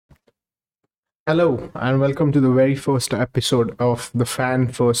Hello, and welcome to the very first episode of the Fan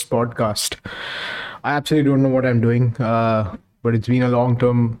First podcast. I absolutely don't know what I'm doing, but it's been a long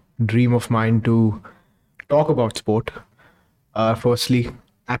term dream of mine to talk about sport. Firstly,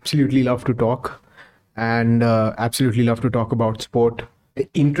 absolutely love to talk, and absolutely love to talk about sport.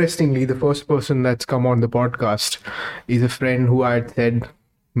 Interestingly, the first person that's come on the podcast is a friend who I had said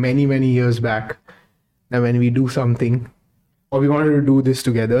many, many years back that when we do something, or we wanted to do this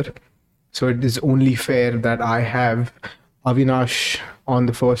together, so it is only fair that I have Avinash on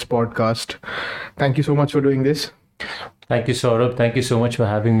the first podcast. Thank you so much for doing this. Thank you, Saurabh. Thank you so much for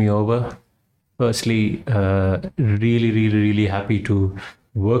having me over. Firstly, really happy to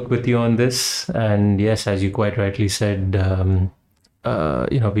work with you on this. And yes, as you quite rightly said,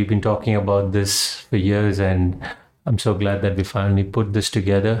 we've been talking about this for years, and I'm so glad that we finally put this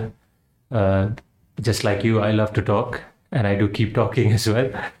together. Just like you, I love to talk, and I do keep talking as well.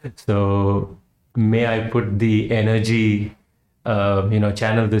 So may I put the energy,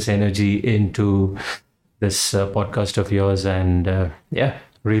 channel this energy into this podcast of yours, and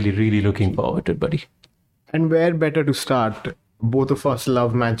really looking forward to it, buddy. And where better to start? Both of us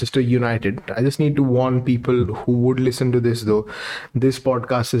love Manchester United. I just need to warn people who would listen to this, though. This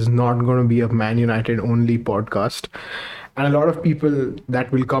podcast is not going to be a Man United only podcast. And a lot of people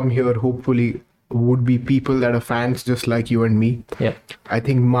that will come here, hopefully, would be people that are fans just like you and me. Yeah. I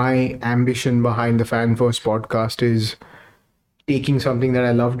think my ambition behind the Fan First podcast is taking something that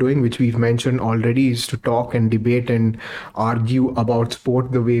I love doing, which we've mentioned already, is to talk and debate and argue about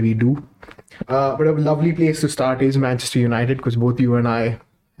sport the way we do. But a lovely place to start is Manchester United, because both you and I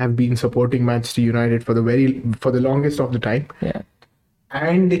have been supporting Manchester United for the longest of the time. Yeah.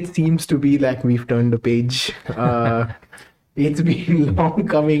 And it seems to be like we've turned the page. It's been long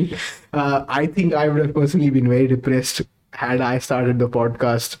coming. I think I would have personally been very depressed had I started the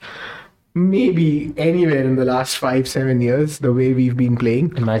podcast maybe anywhere in the last 5-7 years, the way we've been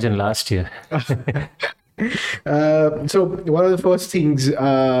playing. Imagine last year. So one of the first things,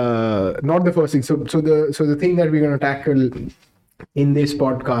 not the first thing. So the thing that we're going to tackle in this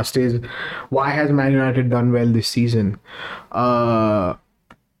podcast is, why has Man United done well this season? And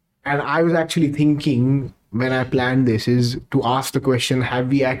I was actually thinking, when I planned this, is to ask the question, have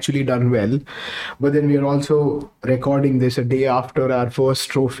we actually done well? But then we are also recording this a day after our first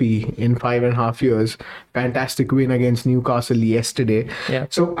trophy in 5.5 years. Fantastic win against Newcastle yesterday. Yeah.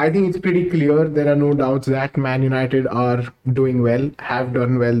 So I think it's pretty clear, there are no doubts that Man United are doing well, have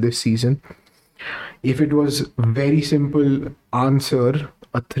done well this season. If it was very simple answer,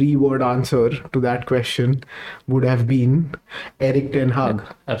 a 3-word answer to that question would have been Erik Ten Hag.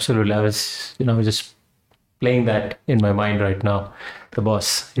 Absolutely. I was just playing that in my mind right now. The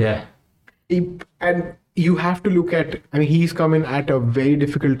boss. Yeah. And you have to look at, I mean, he's come in at a very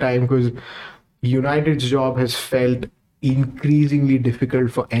difficult time, because United's job has felt increasingly difficult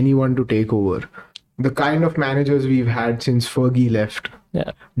for anyone to take over. The kind of managers we've had since Fergie left.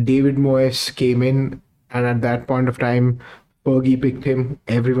 Yeah. David Moyes came in, and at that point of time, Fergie picked him,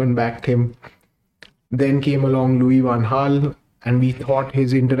 everyone backed him. Then came along Louis van Gaal, and we thought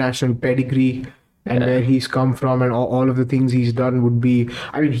his international pedigree and where he's come from and all of the things he's done would be,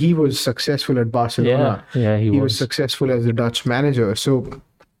 I mean, he was successful at Barcelona. Yeah, he was successful as a Dutch manager. So,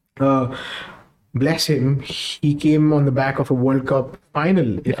 bless him, he came on the back of a World Cup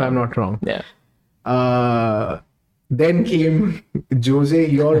final, if I'm not wrong. Yeah. Then came Jose.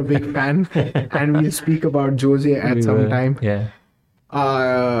 You're a big fan, and we'll speak about Jose at some time. Yeah.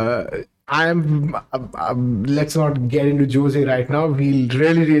 Let's not get into Jose right now. We'll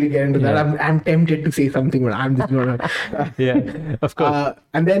really get into that. I'm tempted to say something, but I'm just gonna. Yeah, of course.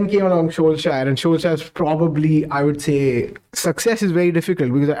 And then came along Solskjaer, and Solskjaer's probably, I would say, success is very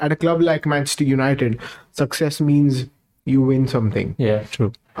difficult, because at a club like Manchester United, success means you win something. Yeah,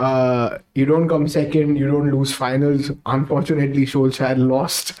 true. You don't come second, you don't lose finals. Unfortunately, Solskjaer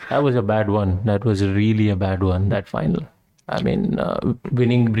lost. That was a bad one. That was really a bad one, that final. I mean,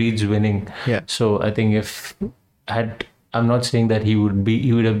 winning breeds winning. Yeah. So I think I'm not saying that he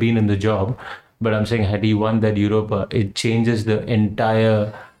would have been in the job, but I'm saying had he won that Europa, it changes the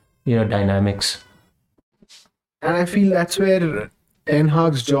entire, dynamics. And I feel that's where Ten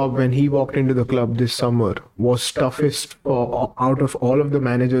Hag's job, when he walked into the club this summer, was toughest out of all of the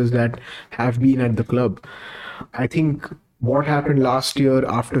managers that have been at the club. I think what happened last year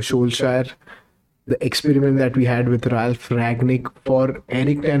after Solskjaer, the experiment that we had with Ralph Rangnick, for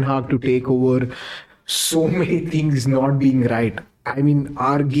Erik Ten Hag to take over, so many things not being right. I mean,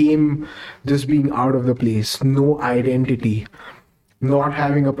 our game just being out of the place, no identity, not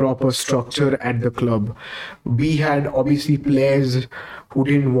having a proper structure at the club. We had obviously players who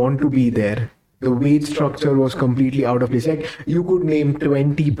didn't want to be there. The wage structure was completely out of place. Like, you could name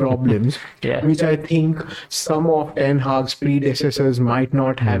 20 problems, Yeah. which I think some of Ten Hag's predecessors might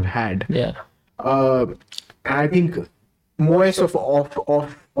not have had. Yeah. I think Moyes of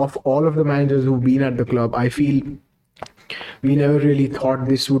all of the managers who've been at the club, I feel we never really thought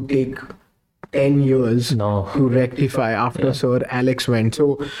this would take 10 years No. to rectify after Sir Alex went.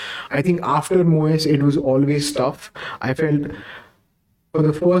 So I think after Moyes, it was always tough. I felt for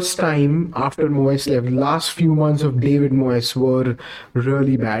the first time after Moyes left, last few months of David Moyes were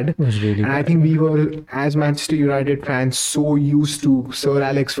really bad. It was really And I bad. think we were, as Manchester United fans, so used to Sir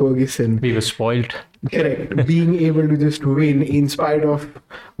Alex Ferguson, We were spoiled. correct, being able to just win in spite of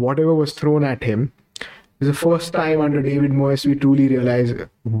whatever was thrown at him. It was the first time under David Moyes we truly realized,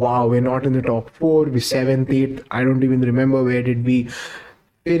 wow, we're not in the top 4, we're 7th, 8th. I don't even remember where did we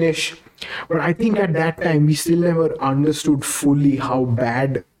finish. But I think at that time we still never understood fully how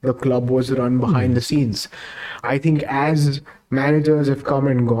bad the club was run behind the scenes. I think as managers have come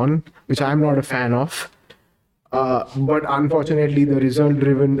and gone, which I'm not a fan of, but unfortunately the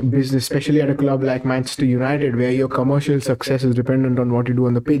result-driven business, especially at a club like Manchester United, where your commercial success is dependent on what you do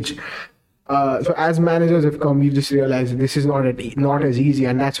on the pitch. So as managers have come, we've just realized this is not as easy,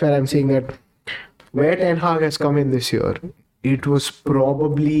 and that's where I'm saying that where Ten Hag has come in this year, it was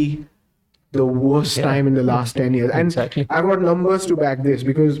probably the worst time in the last 10 years. And Exactly. I've got numbers to back this,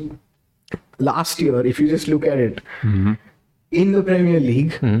 because last year, if you just look at it, in the Premier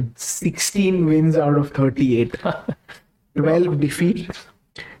League, 16 wins out of 38, 12 defeats.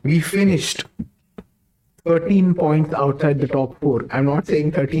 We finished 13 points outside the top 4. I'm not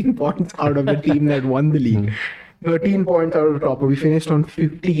saying 13 points out of the team that won the league. 13 points out of the top 4. We finished on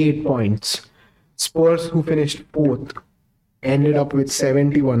 58 points. Spurs, who finished 4th, ended up with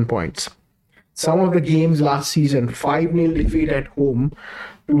 71 points. Some of the games last season, 5-0 defeat at home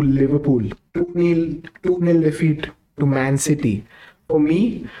to Liverpool, 2-0 defeat to Man City. For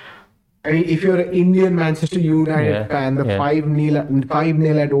me, I mean, if you're an Indian Manchester United fan, the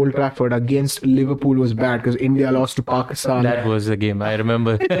 5-0 at Old Trafford against Liverpool was bad because India lost to Pakistan. That was the game. I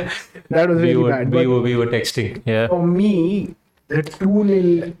remember. That was really bad. We were texting. Yeah. For me, the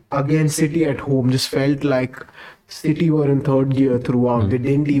 2-0 against City at home just felt like City were in third gear throughout. They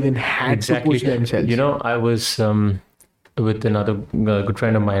didn't even have to push themselves. You know, I was with another good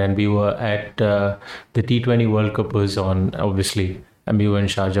friend of mine, and we were at the T20 World Cup was on, obviously, and we were in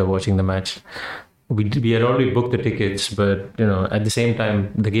Sharjah watching the match. We had already booked the tickets, but you know, at the same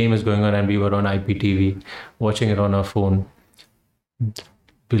time, the game is going on, and we were on IPTV watching it on our phone.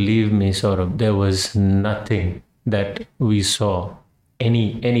 Believe me, Saurabh, there was nothing that we saw.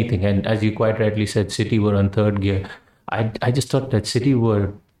 Anything, and as you quite rightly said, City were on third gear. I just thought that City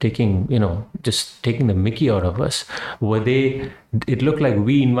were taking the mickey out of us. Were they? It looked like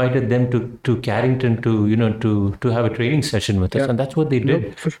we invited them to Carrington to have a training session with us, and that's what they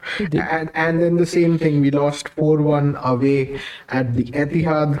did. And then the same thing, we lost 4-1 away at the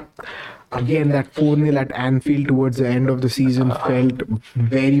Etihad. Again, that 4-0 at Anfield towards the end of the season felt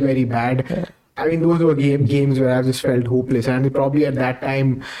very, very bad. I mean, those were games where I just felt hopeless. And probably at that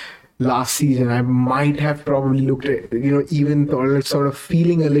time, last season, I might have probably looked at, even sort of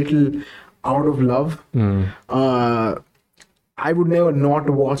feeling a little out of love. I would never not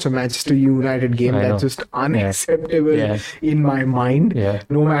watch a Manchester United game. That's just unacceptable in my mind,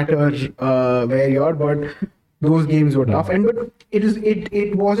 no matter where you are. But those games were tough. But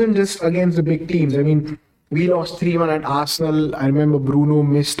it wasn't just against the big teams. I mean, we lost 3-1 at Arsenal. I remember Bruno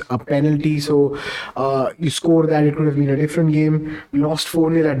missed a penalty. So you score that, it could have been a different game. We lost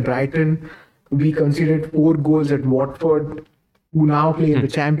 4-0 at Brighton. We conceded 4 goals at Watford, who now play in the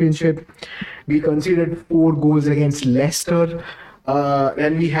Championship. We conceded 4 goals against Leicester.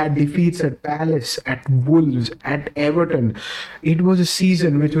 Then we had defeats at Palace, at Wolves, at Everton. It was a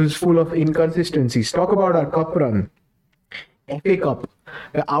season which was full of inconsistencies. Talk about our cup run. FA Cup.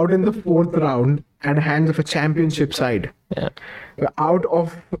 We're out in the 4th round at the hands of a Championship side. We're out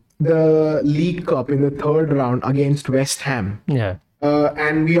of the League Cup in the 3rd round against West Ham.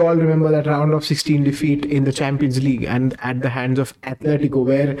 And we all remember that round of 16 defeat in the Champions League and at the hands of Atletico,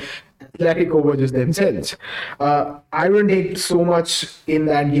 where Atletico were just themselves. I wouldn't take so much in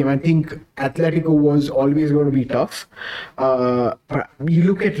that game. I think Atletico was always going to be tough. But you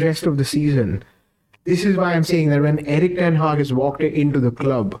look at rest of the season. This is why I'm saying that when Erik Ten Hag has walked into the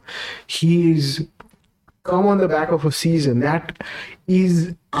club, he's come on the back of a season that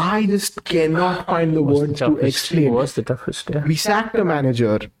is, I just cannot find the words to explain. What's the toughest? We sacked a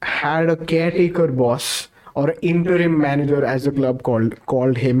manager, had a caretaker boss or interim manager, as the club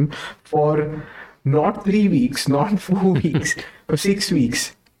called him, for not 3 weeks, not 4 weeks, for 6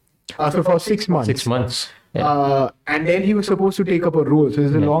 weeks. So for 6 months. 6 months. Yeah. And then he was supposed to take up a role. So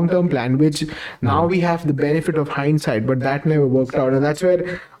it's a long-term plan, which now we have the benefit of hindsight, but that never worked out. And that's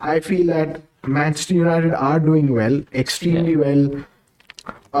where I feel that Manchester United are doing well, extremely well.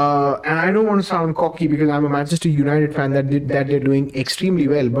 And I don't want to sound cocky because I'm a Manchester United fan that they're doing extremely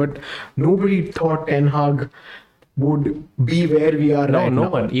well, but nobody thought Ten Hag would be where we are right now. No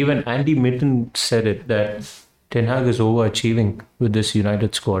one. Even Andy Mitten said it, that Ten Hag is overachieving with this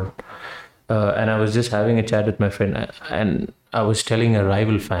United squad. And I was just having a chat with my friend, and I was telling a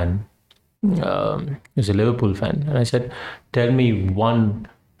rival fan, who's a Liverpool fan, and I said, tell me one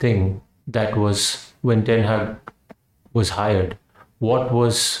thing that was when Ten Hag was hired. What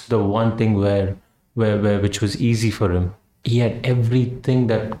was the one thing where which was easy for him? He had everything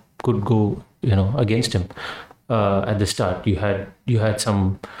that could go, against him. At the start, you had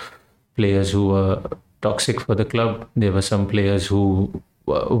some players who were toxic for the club. There were some players who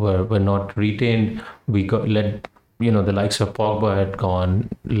were not retained. We got led, the likes of Pogba had gone,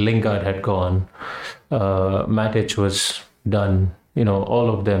 Lingard had gone, Matic was done, all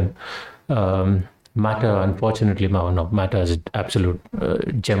of them. Mata, unfortunately, Mata is an absolute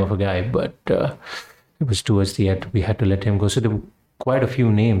gem of a guy, but it was towards the end we had to let him go. So there were quite a few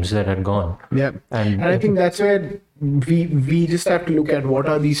names that had gone. Yeah, and I think that's where we just have to look at what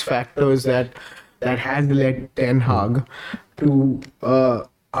are these factors that has led Ten Hag to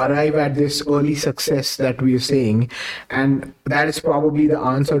arrive at this early success that we are saying, and that is probably the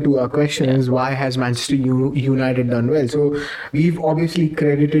answer to our question: is why has Manchester United done well? So we've obviously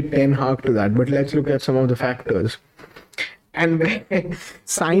credited Ten Hag to that, but let's look at some of the factors. And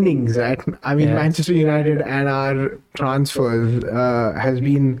signings, right? I mean, Manchester United and our transfers has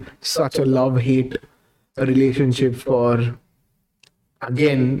been such a love-hate relationship for,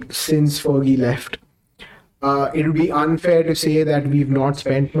 again, since Fergie left. It would be unfair to say that we've not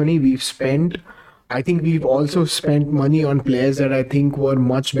spent money. I think we've also spent money on players that I think were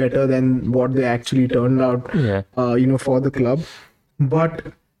much better than what they actually turned out, for the club.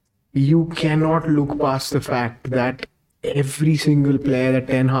 But you cannot look past the fact that every single player that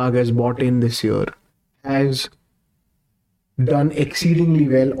Ten Hag has bought in this year has done exceedingly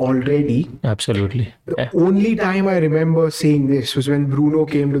well already. Absolutely. The only time I remember saying this was when Bruno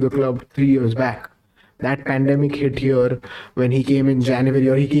came to the club 3 years back. That pandemic hit here when he came in January,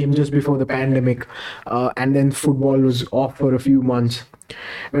 or he came just before the pandemic, and then football was off for a few months.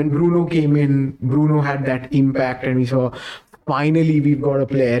 When Bruno came in, Bruno had that impact, and we saw finally we've got a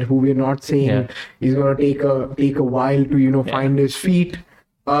player who we're not saying is going to take a while to find his feet.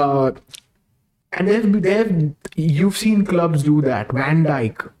 And you've seen clubs do that. Van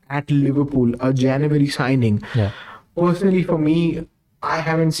Dijk at Liverpool, a January signing. Yeah. Personally, for me, I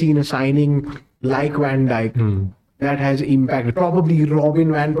haven't seen a signing like Van Dijk that has impacted. Probably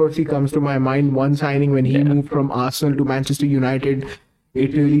Robin Van Persie comes to my mind. One signing when he moved from Arsenal to Manchester United,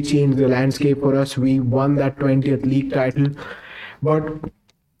 it really changed the landscape for us. We won that 20th league title. But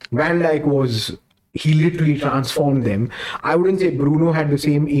Van Dijk he literally transformed them. I wouldn't say Bruno had the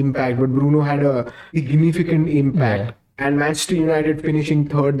same impact, but Bruno had a significant impact. Yeah. And Manchester United finishing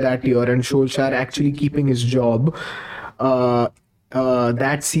third that year and Solskjaer actually keeping his job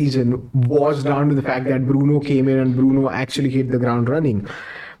that season was down to the fact that Bruno came in and Bruno actually hit the ground running.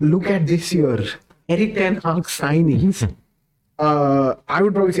 Look at this year. Erik Ten Hag signings. I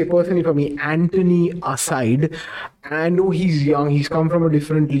would probably say personally for me, Anthony aside, and I know he's young, he's come from a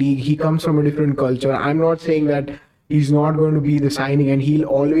different league, he comes from a different culture. I'm not saying that he's not going to be the signing and he'll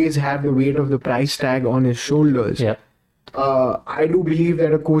always have the weight of the price tag on his shoulders. Yeah. I do believe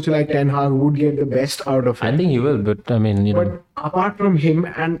that a coach like Ten Hag would get the best out of him. I think he will, but I mean, But apart from him,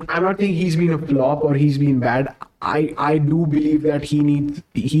 and I'm not saying he's been a flop or he's been bad, I do believe that he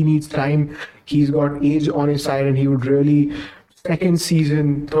needs time. He's got age on his side, and he would really, second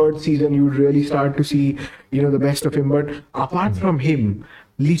season, third season, you would really start to see, the best of him. But apart from him,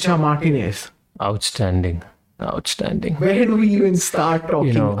 Licha Martinez. Outstanding. Where do we even start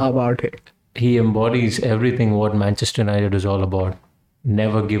talking about it? He embodies everything what Manchester United is all about.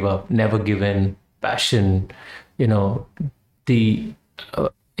 Never give up, never give in, passion. Even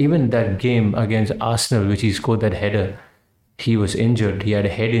that game against Arsenal, which he scored that header, he was injured. He had a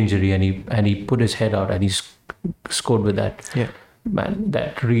head injury, and he put his head out and he scored with that. Yeah, man,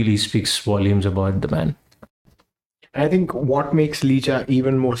 that really speaks volumes about the man. I think what makes Licha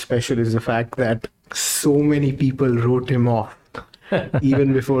even more special is the fact that so many people wrote him off.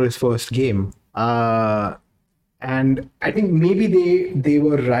 Even before his first game. And I think maybe they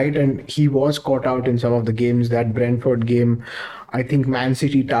were right, and he was caught out in some of the games. That Brentford game, I think Man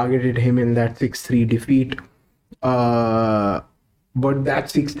City targeted him in that 6-3 defeat. but that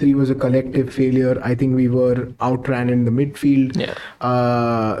 6-3 was a collective failure. I think we were outran in the midfield.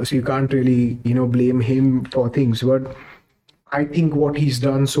 So you can't really, blame him for things. But I think what he's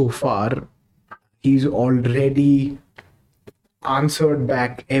done so far, he's already answered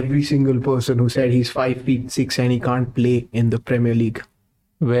back every single person who said he's 5'6" and he can't play in the Premier League.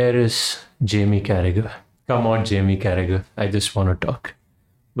 Where is Jamie Carragher? Come on, Jamie Carragher. I just want to talk.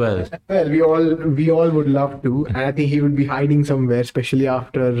 Well, we all would love to, and I think he would be hiding somewhere, especially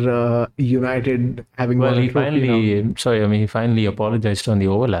after United having won a trophy. He finally apologized on the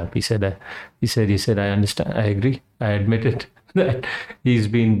overlap. He said, I understand, I agree, I admit it, that he's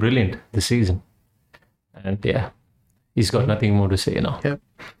been brilliant this season, and he's got nothing more to say now. Yeah.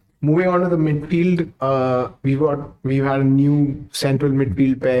 Moving on to the midfield, we've had a new central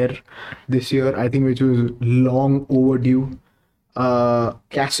midfield pair this year, I think, which was long overdue.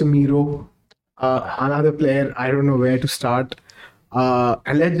 Casemiro, another player, I don't know where to start.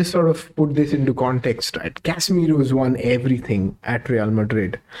 And let's just sort of put this into context, right? Casemiro has won everything at Real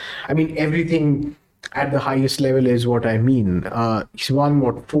Madrid. I mean, everything at the highest level is what I mean. He's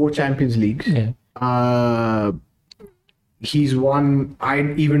won, 4 Champions Leagues? Yeah. He's won, I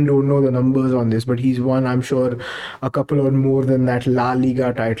even don't know the numbers on this, but he's won, I'm sure, a couple or more than that La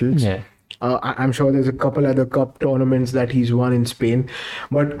Liga titles. Yeah. I'm sure there's a couple other cup tournaments that he's won in Spain.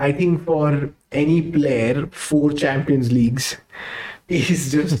 But I think for any player, 4 Champions Leagues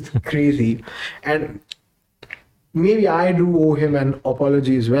is just crazy. And maybe I do owe him an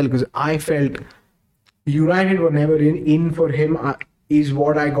apology as well, because I felt United were never in for him, is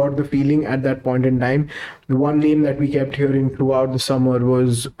what I got the feeling at that point in time. The one name that we kept hearing throughout the summer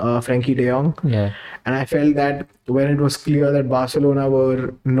was Frankie de Jong. Yeah. And I felt that when it was clear that Barcelona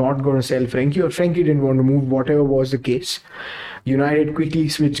were not going to sell Frankie, or Frankie didn't want to move, whatever was the case, United quickly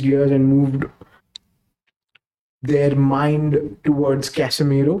switched gears and moved their mind towards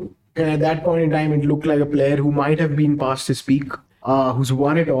Casemiro. And at that point in time, it looked like a player who might have been past his peak, who's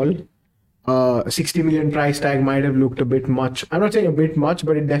won it all. 60 million price tag might have looked a bit much. I'm not saying a bit much,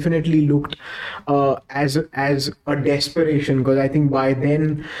 but it definitely looked as a desperation, because I think by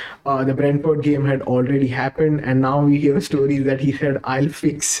then the Brentford game had already happened, and now we hear stories that he said, I'll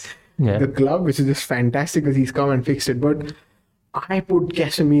fix the club, which is just fantastic because he's come and fixed it. But I put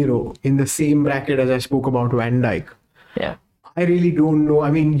Casemiro in the same bracket as I spoke about Van Dijk. Yeah. I really don't know.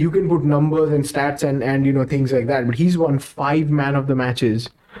 I mean, you can put numbers and stats and things like that, but he's won 5 man of the matches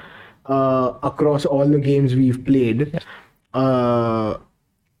across all the games we've played. And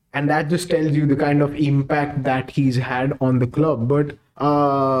that just tells you the kind of impact that he's had on the club. But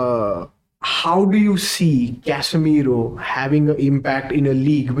how do you see Casemiro having an impact in a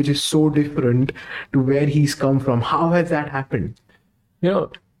league which is so different to where he's come from? How has that happened?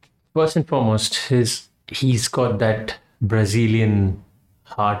 First and foremost, he's got that Brazilian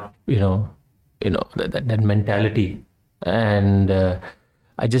heart, that mentality. And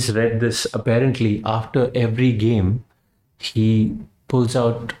I just read this. Apparently, after every game, he pulls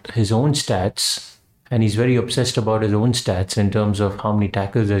out his own stats, and he's very obsessed about his own stats in terms of how many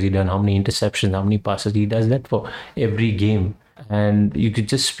tackles has he done, how many interceptions, how many passes. He does that for every game. And you could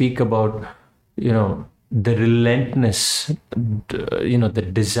just speak about, the relentless, the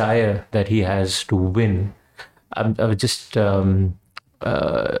desire that he has to win. I was just,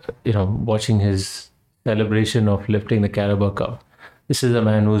 watching his celebration of lifting the Carabao Cup. This is a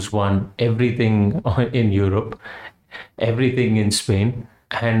man who's won everything in Europe, everything in Spain,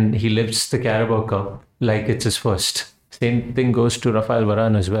 and he lifts the Carabao Cup like it's his first. Same thing goes to Rafael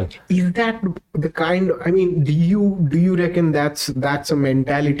Varane as well. Is that the kind? I mean, do you reckon that's a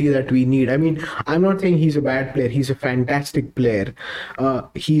mentality that we need? I mean, I'm not saying he's a bad player. He's a fantastic player.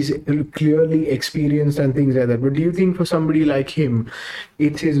 He's clearly experienced and things like that. But do you think for somebody like him,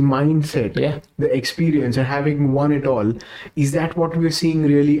 it's his mindset, the experience, and having won it all? Is that what we're seeing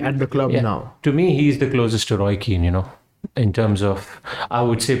really at the club now? To me, he's the closest to Roy Keane. In terms of, I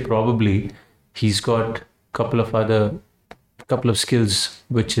would say probably he's got couple of skills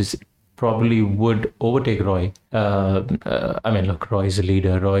which is probably would overtake Roy. Look, Roy is a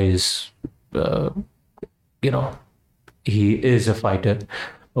leader. Roy is, he is a fighter.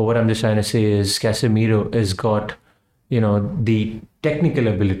 But what I'm just trying to say is Casemiro has got, the technical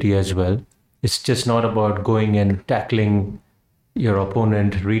ability as well. It's just not about going and tackling your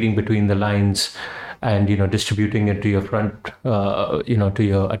opponent, reading between the lines, and distributing it to your front, to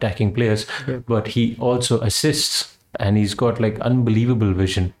your attacking players. But he also assists, and he's got unbelievable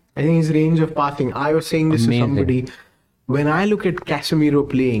vision. I think his range of passing. I was saying this to somebody. When I look at Casemiro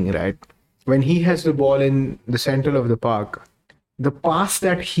playing, right, when he has the ball in the center of the park, the pass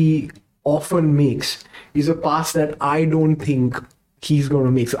that he often makes is a pass that I don't think he's going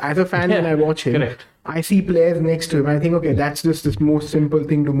to make. So as a fan, when I watch him, correct. I see players next to him. I think, okay, that's just this most simple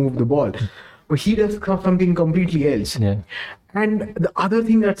thing to move the ball. But he does something completely else. Yeah. And the other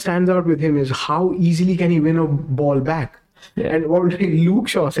thing that stands out with him is how easily can he win a ball back. Yeah. And already Luke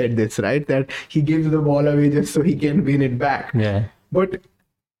Shaw said this, right? That he gives the ball away just so he can win it back. Yeah. But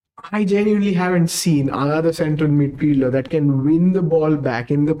I genuinely haven't seen another central midfielder that can win the ball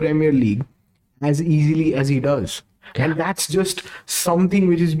back in the Premier League as easily as he does. Yeah. And that's just something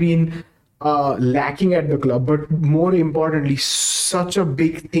which has been lacking at the club. But more importantly, such a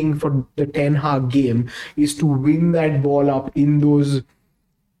big thing for the Ten Hag game is to win that ball up in those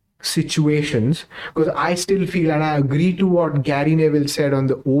situations. Because I still feel, and I agree to what Gary Neville said on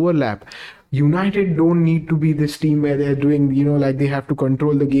the overlap, United don't need to be this team where they're doing, like they have to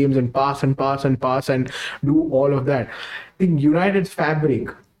control the games and pass and pass and pass and do all of that. I think United's fabric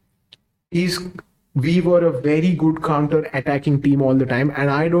is, we were a very good counter-attacking team all the time, and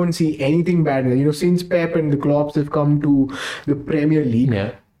I don't see anything bad in it. Since Pep and the Klopps have come to the Premier League,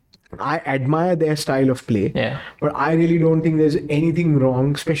 Yeah. I admire their style of play, Yeah. but I really don't think there's anything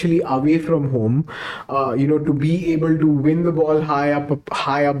wrong, especially away from home, to be able to win the ball high up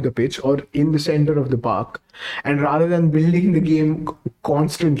the pitch or in the center of the park. And rather than building the game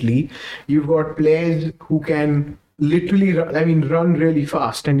constantly, you've got players who can literally, run really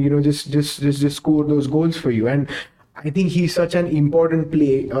fast and just score those goals for you. And I think he's such an important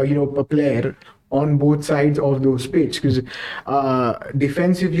player on both sides of those pitch, because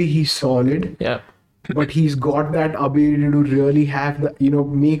defensively he's solid. Yeah. But he's got that ability to really have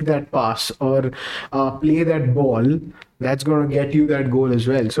make that pass or play that ball that's going to get you that goal as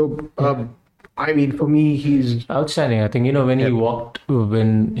well. So for me, he's outstanding. I think when he walked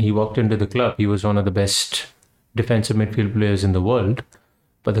into the club, he was one of the best defensive midfield players in the world.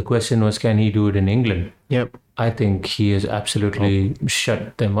 But the question was, can he do it in England? Yep. I think he has absolutely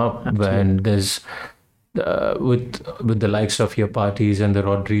shut them up. And there's with the likes of your parties and the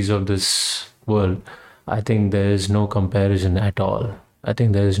Rodris of this world, I think there is no comparison at all. I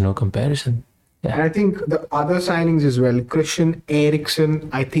think there is no comparison. Yeah. And I think the other signings as well, Christian Eriksen,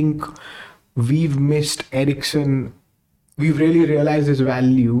 I think we've missed Eriksen. We've really realized his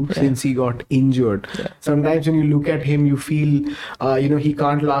value since he got injured. Yeah. Sometimes when you look at him, you feel, he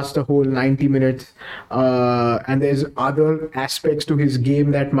can't last the whole 90 minutes. And there's other aspects to his game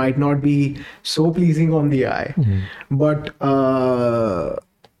that might not be so pleasing on the eye. Mm-hmm. But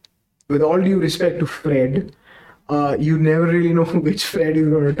with all due respect to Fred, you never really know which Fred is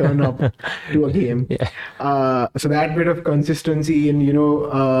going to turn up to a game. Yeah. So that bit of consistency and,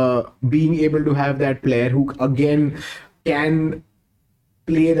 being able to have that player who, again, can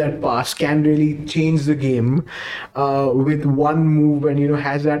play that pass, can really change the game with one move and,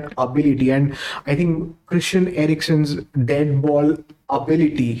 has that ability. And I think Christian Eriksen's dead ball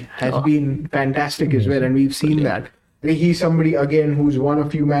ability has been fantastic as well. And we've seen that. I think he's somebody, again, who's won a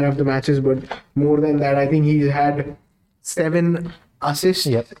few man of the matches, but more than that, I think he's had 7 assists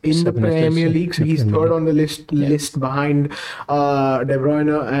in the Premier League. So he's third on the list behind De Bruyne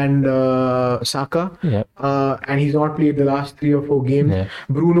and Saka. Yep. And he's not played the last 3 or 4 games. Yeah.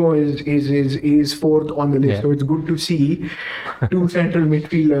 Bruno is fourth on the list. Yeah. So it's good to see 2 central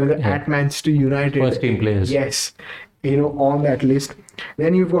midfielders at Manchester United. First team players. Yes. On that list.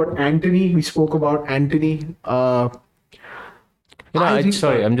 Then you've got Anthony. We spoke about Anthony.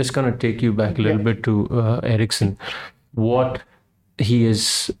 Sorry, I'm just going to take you back a little bit to Eriksen. What he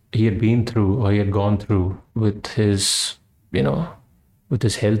had been through, or he had gone through with his, with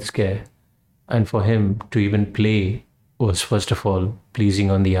his health scare, and for him to even play was first of all pleasing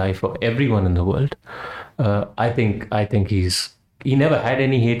on the eye for everyone in the world. I think he never had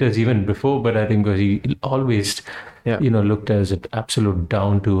any haters even before, but I think because he always, looked as an absolute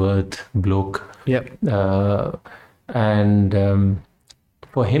down to earth bloke. Yep. And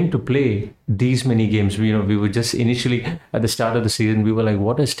for him to play these many games, we were just initially at the start of the season, we were like,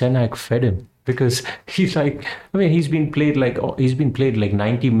 what has Ten Hag fed him? Because he's been played like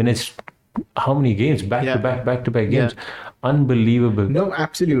 90 minutes. How many games? Back to back games. Yeah. Unbelievable. No,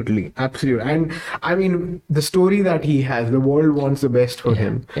 absolutely. And I mean, the story that he has, the world wants the best for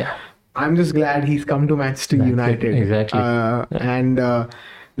him. Yeah. I'm just glad he's come to Manchester United. Exactly. And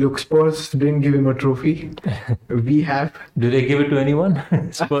look, Spurs didn't give him a trophy. We have. Do they give it to anyone?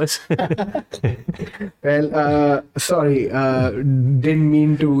 Spurs? Well, sorry. Didn't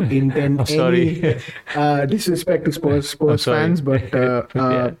mean to intend any disrespect to Spurs fans, but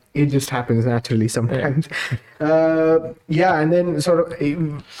it just happens naturally sometimes. And then sort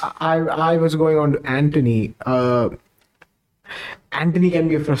of, I was going on to Anthony. Anthony can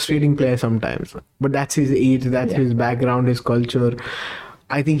be a frustrating player sometimes, but that's his age, that's his background, his culture.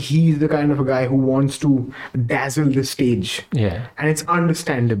 I think he's the kind of a guy who wants to dazzle the stage. Yeah. And it's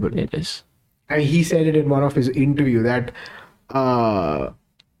understandable. It is. And he said it in one of his interview that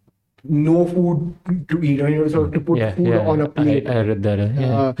no food to eat, so to put food on a plate I read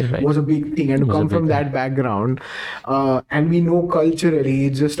that. was a big thing, and to come from that background, and we know culturally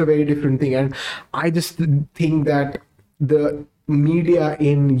it's just a very different thing. And I just think that the media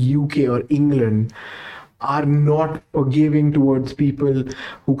in UK or England are not forgiving towards people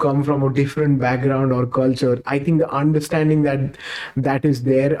who come from a different background or culture. I think the understanding that is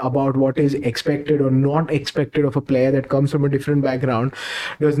there about what is expected or not expected of a player that comes from a different background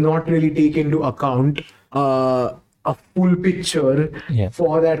does not really take into account a full picture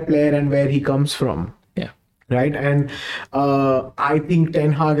for that player and where he comes from. Right. And I think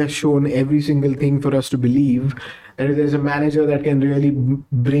Ten Hag has shown every single thing for us to believe that if there's a manager that can really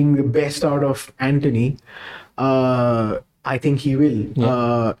bring the best out of Anthony, I think he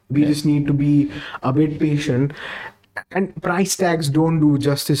will. We just need to be a bit patient. And price tags don't do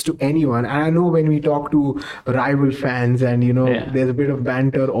justice to anyone. And I know when we talk to rival fans and, there's a bit of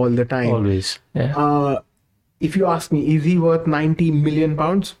banter all the time. Always. If you ask me, is he worth £90 million?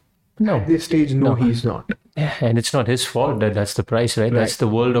 No. At this stage, no, he's not. Yeah, and it's not his fault that's the price, right? That's the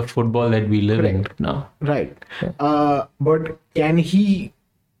world of football that we live in now. Right. But can he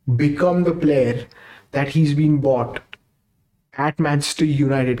become the player that he's been bought at Manchester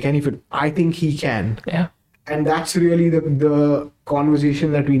United? Can he fit? I think he can. Yeah. And that's really the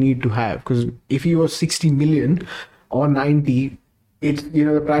conversation that we need to have. Because if he was 60 million or 90, it's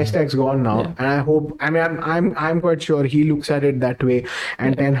the price tag's gone now, and I hope. I'm quite sure he looks at it that way,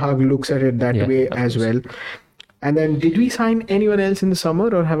 and Ten Hag looks at it that way as well. And then, did we sign anyone else in the summer,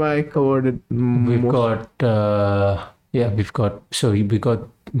 or have I covered it? We've got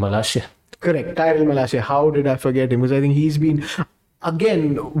Malacia. Correct, Tyrell Malacia. How did I forget him? Because I think he's been.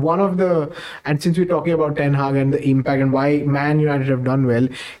 Again, one of the, and since we're talking about Ten Hag and the impact and why Man United have done well,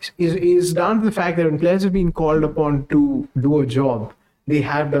 is down to the fact that when players have been called upon to do a job, they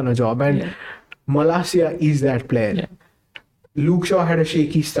have done a job. And Malacia is that player. Yeah. Luke Shaw had a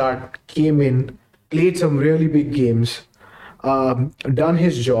shaky start, came in, played some really big games, done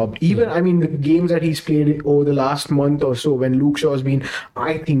his job. Even, the games that he's played over the last month or so, when Luke Shaw has been,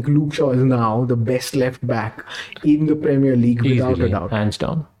 I think Luke Shaw is now the best left back in the Premier League, without a doubt. Hands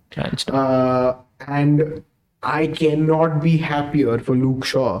down. And I cannot be happier for Luke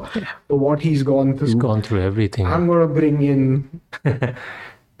Shaw for what he's gone through. He's gone through everything. I'm going to bring in...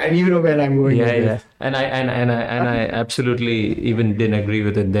 And you know where I'm going with this. And I absolutely even didn't agree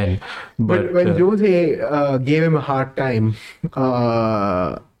with it then. But when Jose gave him a hard time,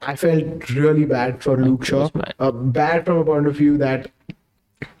 I felt really bad for Luke Shaw. Bad from a point of view that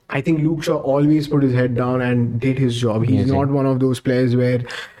I think Luke Shaw always put his head down and did his job. He's not one of those players where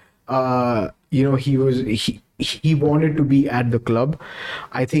he wanted to be at the club.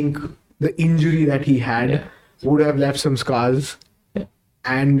 I think the injury that he had would have left some scars.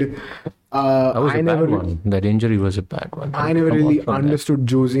 And that injury was a bad one. I never really understood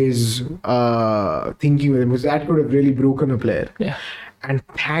Jose's thinking with him, because that could have really broken a player. Yeah. And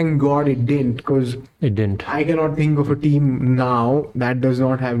thank God it didn't, because it didn't. I cannot think of a team now that does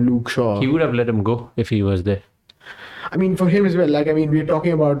not have Luke Shaw. He would have let him go if he was there. For him as well. We're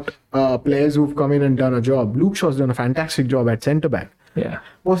talking about players who've come in and done a job. Luke Shaw's done a fantastic job at centre back. Yeah.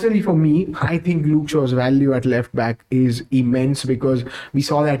 Personally, for me, I think Luke Shaw's value at left back is immense, because we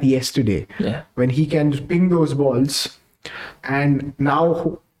saw that yesterday. Yeah. When he can ping those balls, and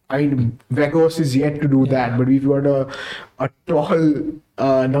now, Vegos is yet to do that, but we've got a tall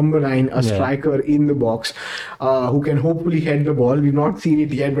number 9, a striker in the box, who can hopefully head the ball. We've not seen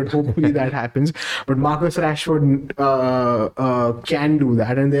it yet, but hopefully that happens. But Marcus Rashford can do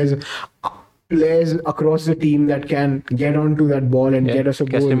that, and there's players across the team that can get onto that ball and get us a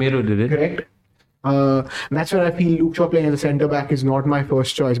goal. Casemiro did it. Correct. That's where I feel Luke Shaw playing as a centre-back is not my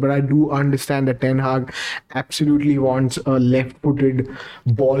first choice, but I do understand that Ten Hag absolutely wants a left-footed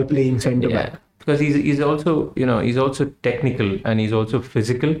ball-playing centre-back. Because he's also, he's also technical and he's also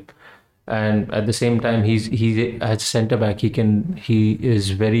physical, and at the same time, he's as centre-back, he is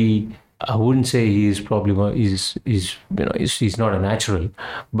very... I wouldn't say he's not a natural,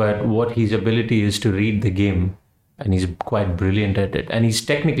 but what his ability is to read the game, and he's quite brilliant at it, and he's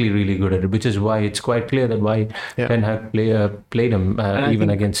technically really good at it, which is why it's quite clear that why Ten Hag played him even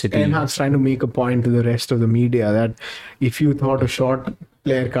against City. Ten Hag's trying to make a point to the rest of the media that if you thought a shot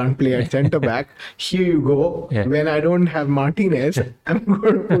player can't play at centre back. Here you go. Yeah. When I don't have Martinez, I'm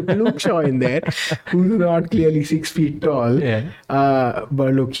going to put Luke Shaw in there, who's not clearly 6 feet tall. Yeah.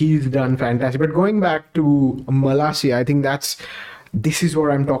 But look, he's done fantastic. But going back to Malacia, I think this is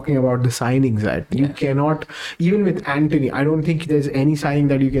what I'm talking about, the signings that you cannot, even with Anthony, I don't think there's any signing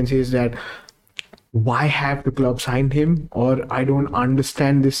that you can say is that why have the club signed him, or I don't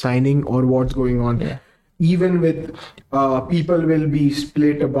understand this signing, or what's going on. Yeah. Even with people will be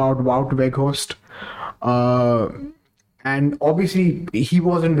split about Wout Weghorst. And obviously he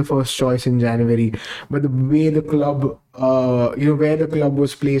wasn't the first choice in January, but the way the club, where the club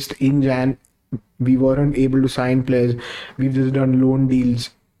was placed in Jan, we weren't able to sign players. We've just done loan deals.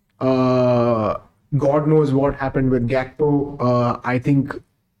 God knows what happened with Gakpo. I think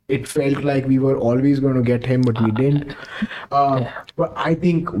it felt like we were always going to get him, but we didn't. But I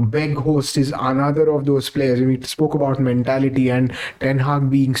think Weghorst is another of those players. We spoke about mentality and Ten Hag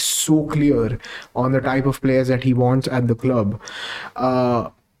being so clear on the type of players that he wants at the club.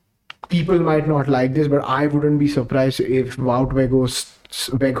 People might not like this, but I wouldn't be surprised if Wout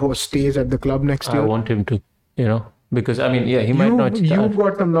Weghorst stays at the club next year. I want him to, because he might not. You've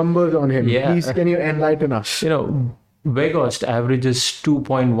got some numbers on him. Yeah. Please, can you enlighten us? Weghorst averages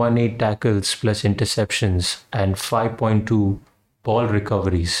 2.18 tackles plus interceptions and 5.2 ball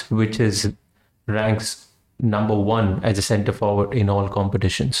recoveries, which ranks number 1 as a centre forward in all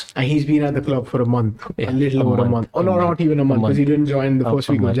competitions. And he's been at the club for a month, a little over a month. Oh, no, not even a month, because he didn't join the first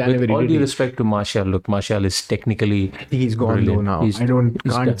week of January. With all due respect to Martial, look, Martial is technically he's gone brilliant. Though now.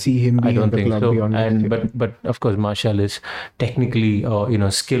 Can't see him being at the club beyond and but of course Martial is technically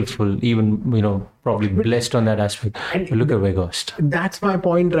skillful, even probably blessed on that aspect. But look at Weghorst. That's my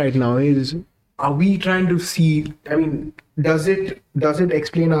point right now. Are we trying to see? I mean, does it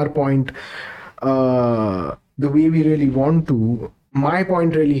explain our point? The way we really want to. My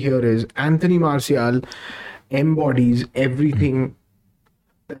point really here is Anthony Martial embodies everything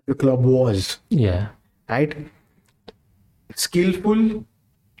that the club was. Yeah. Right? Skillful,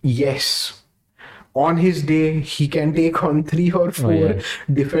 yes. On his day, he can take on 3 or 4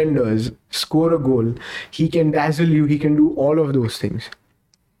 defenders, score a goal. He can dazzle you. He can do all of those things.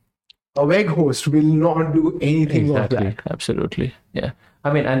 A Weghorst will not do anything of that. Absolutely. Yeah.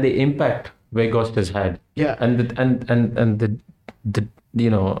 And the impact Weghorst has had, and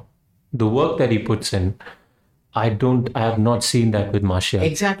the work that he puts in, I have not seen that with Martial.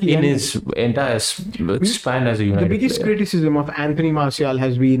 Exactly. In his entire span as a United player. The biggest criticism of Anthony Martial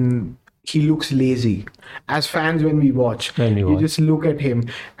has been he looks lazy. As fans, when we watch, you just look at him.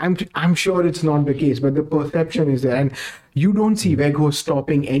 I'm sure it's not the case, but the perception is there, and you don't see Weghorst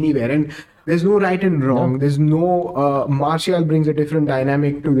stopping anywhere. And there's no right and wrong. No. There's no Martial brings a different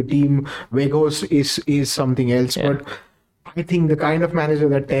dynamic to the team. Weghorst is something else. Yeah. But I think the kind of manager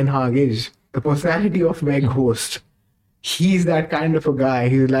that Ten Hag is, the personality of Weghorst, he's that kind of a guy.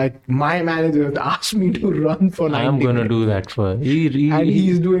 He's like, my manager asked me to run for 90 I'm going to do that for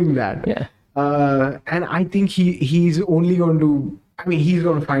he's doing that. Yeah. And I think he's only going to. He's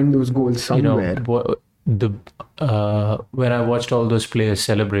going to find those goals somewhere. When I watched all those players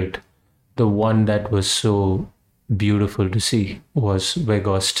celebrate, the one that was so beautiful to see was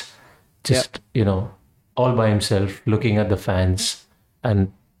Weghorst, all by himself, looking at the fans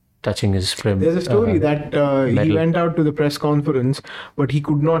and touching his frame. There's a story that he went out to the press conference, but he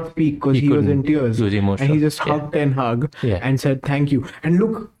could not speak because he was in tears. He was emotional. And he just hugged Ten Hag and said thank you. And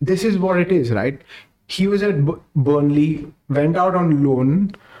look, this is what it is, right? He was at Burnley, went out on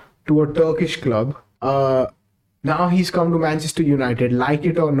loan to a Turkish club. Now he's come to Manchester United. Like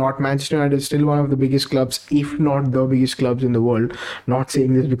it or not, Manchester United is still one of the biggest clubs, if not the biggest clubs in the world. Not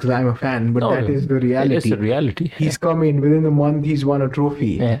saying this because I'm a fan, but that is the reality. It's the reality. He's come in, within a month, he's won a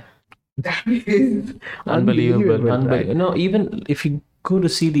trophy. Yeah. That is unbelievable. Right? No, even if you go to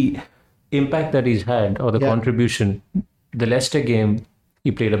see the impact that he's had or the contribution, the Leicester game,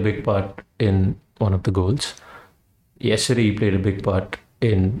 he played a big part in one of the goals. Yesterday, he played a big part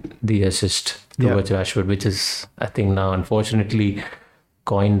in the assist towards Rashford, which is, I think now, unfortunately,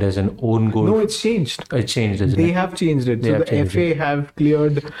 coined as an own goal. No, it's changed. It changed, isn't it? They have changed it. So the FA have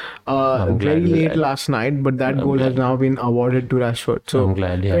cleared very late last night, but that goal has now been awarded to Rashford. So I'm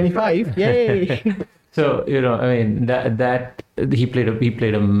glad, 25, yay! So, that he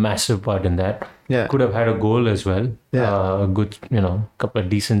played a massive part in that. Yeah. Could have had a goal as well. Yeah. A good, couple of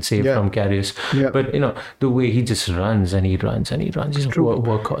decent save from Karius. Yeah. But, the way he just runs and he runs and he runs. He's a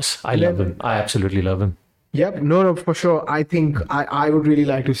workhorse. I love him. I absolutely love him. Yep, no, for sure. I think I would really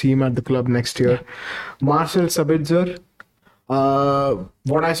like to see him at the club next year. Marcel Sabitzer,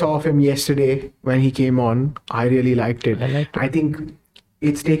 what I saw of him yesterday when he came on, I really liked it. I liked it. I think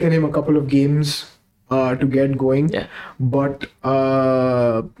it's taken him a couple of games to get going. Yeah. But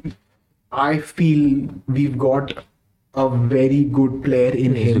I feel we've got a very good player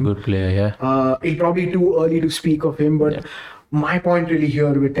in He's a him. good player, yeah. It's probably too early to speak of him, but my point really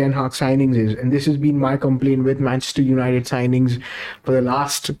here with Ten Hag signings is, and this has been my complaint with Manchester United signings for the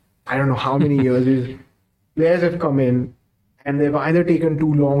last, I don't know how many years, is players have come in and they've either taken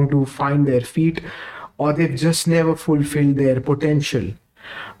too long to find their feet or they've just never fulfilled their potential.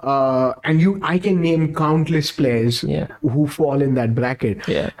 I can name countless players who fall in that bracket.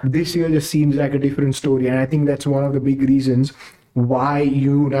 Yeah. This year just seems like a different story, and I think that's one of the big reasons why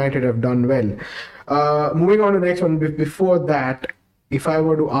United have done well. Moving on to the next one. Before that, if I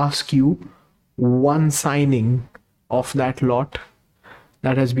were to ask you one signing of that lot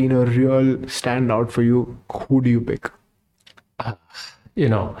that has been a real standout for you, who do you pick? I'm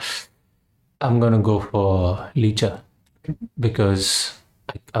gonna go for Licha because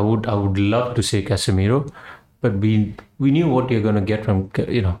I would love to say Casemiro, but we knew what you're gonna get from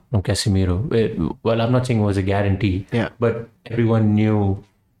Casemiro. Well, I'm not saying it was a guarantee, but everyone knew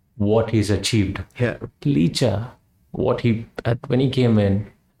what he's achieved. Yeah, Licha, when he came in,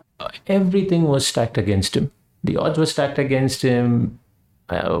 everything was stacked against him. The odds were stacked against him.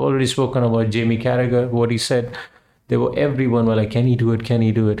 I've already spoken about Jamie Carragher, what he said. Everyone were like, can he do it? Can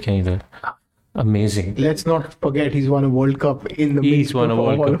he do it? Can he do it? Amazing. Let's not forget he's won a World Cup in the mix. He's won a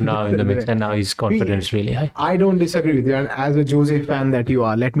World Cup now in the mix, and now his confidence is really high. I don't disagree with you. And as a Jose fan that you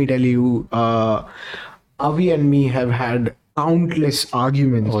are, let me tell you, Avee and me have had countless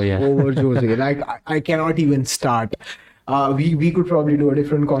arguments over Jose. Like, I cannot even start. We could probably do a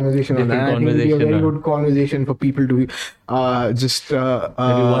different conversation on that. I think it would be a very good conversation for people to maybe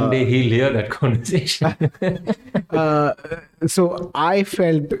one day he'll hear that conversation. So I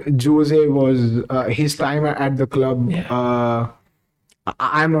felt Jose was his time at the club.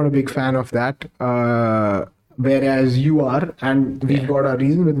 I'm not a big fan of that. Whereas you are, and we've got our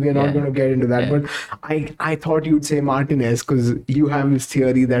reason, but we're not going to get into that. But I thought you'd say Martinez because you have this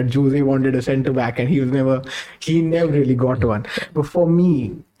theory that Jose wanted a centre back and he never really got one. But for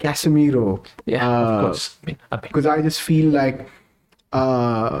me, Casemiro, of course, because I just feel like,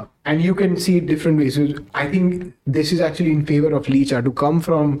 and you can see it different ways. So I think this is actually in favor of Licha to come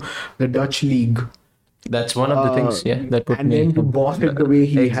from the Dutch league. That's one of the things, that put and then to boss it the way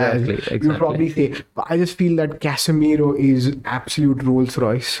he has. Exactly. You probably say, but I just feel that Casemiro is absolute Rolls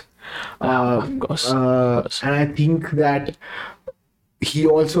Royce. Of course. And I think that he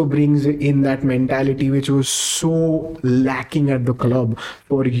also brings in that mentality which was so lacking at the club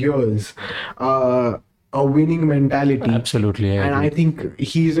for years. A winning mentality. Absolutely. I think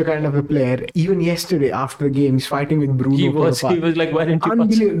he's the kind of a player. Even yesterday after the game, he's fighting with Bruno. He was like, why didn't you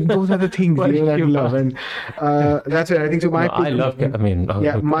unbelievable. Those are the things that I love. And that's it. I think so. My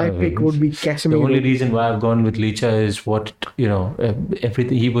pick would be Casemiro. The only reason why I've gone with Licha is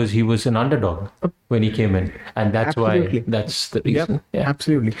everything. He was an underdog when he came in. And that's why, that's the reason. Yeah,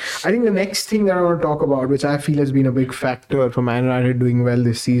 absolutely. I think the next thing that I want to talk about, which I feel has been a big factor for Man United doing well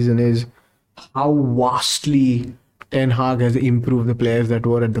this season, is how vastly Ten Hag has improved the players that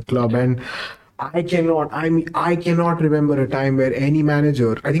were at the club. And I cannot remember a time where any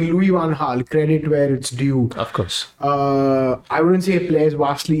manager, I think Louis van Gaal, credit where it's due. Of course. I wouldn't say players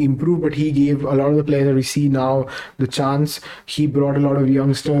vastly improved, but he gave a lot of the players that we see now the chance. He brought a lot of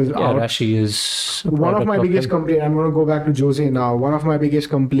youngsters out. Rashi is one of my biggest complaints, I'm going to go back to Jose now. One of my biggest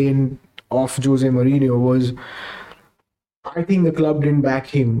complaints of Jose Mourinho was, I think the club didn't back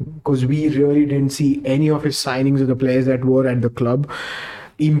him because we really didn't see any of his signings of the players that were at the club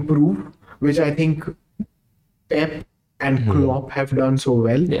improve, which I think Pep and Klopp have done so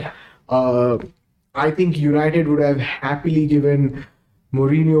well. I think United would have happily given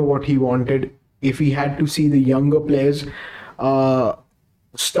Mourinho what he wanted if he had to see the younger players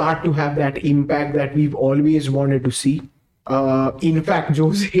start to have that impact that we've always wanted to see. In fact,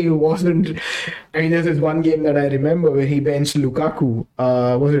 Jose wasn't. I mean, there's this one game that I remember where he benched Lukaku.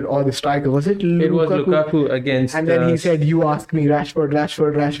 Was it the striker? Was it Lukaku? It was Lukaku against. And then he said, "You ask me,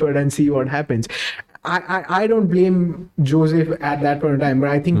 Rashford, and see what happens." I don't blame Joseph at that point in time, but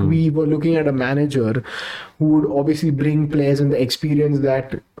I think we were looking at a manager who would obviously bring players and the experience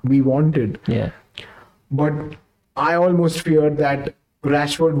that we wanted. Yeah. But I almost feared that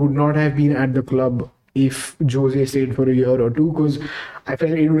Rashford would not have been at the club if Jose stayed for a year or two, because I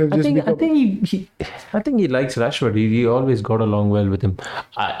felt it would have just I think he likes Rashford. He always got along well with him.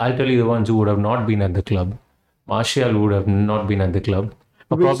 I'll tell you the ones who would have not been at the club. Martial would have not been at the club.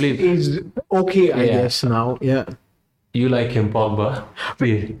 Which probably is okay, I guess now. Yeah. You like him, Pogba.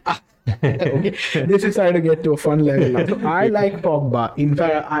 Okay, this is starting to get to a fun level now. So I like Pogba. In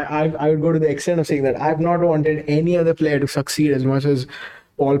fact, I would go to the extent of saying that I've not wanted any other player to succeed as much as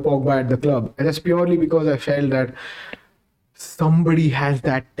Paul Pogba at the club. And that's purely because I felt that somebody has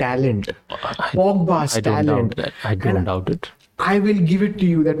that talent. Pogba's I don't talent. doubt that. I don't doubt it. I will give it to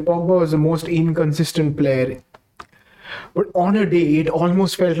you that Pogba was the most inconsistent player. But on a day, it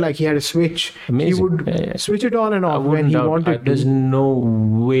almost felt like he had a switch. Amazing. He would switch it on and I off when wouldn't he doubt. wanted There's to. no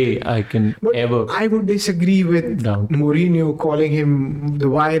way I can But ever I would disagree with doubt. Mourinho calling him the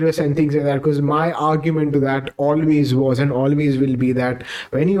virus and things like that, because my argument to that always was and always will be that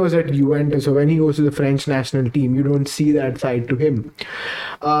when he was at Juventus or when he goes to the French national team, you don't see that side to him.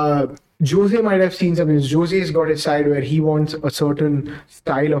 Jose might have seen something. Jose's got his side where he wants a certain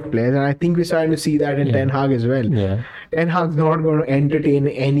style of players, and I think we're starting to see that in Ten Hag as well. Yeah. Ten Hag's not going to entertain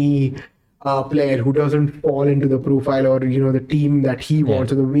any player who doesn't fall into the profile or the team that he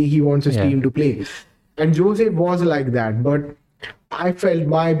wants or the way he wants his team to play. And Jose was like that, but I felt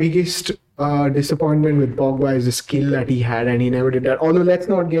my biggest disappointment with Pogba is the skill that he had, and he never did that. Although let's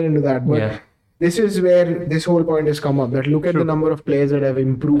not get into that, but this is where this whole point has come up. That look at the number of players that have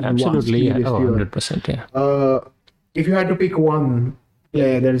improved Absolutely, vastly this year. 100%, yeah. If you had to pick one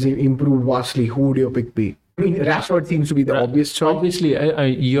player that has improved vastly, who would your pick be? I mean, Rashford seems to be the obvious choice. Obviously,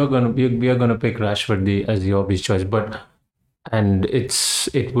 we are gonna pick Rashford as the obvious choice, and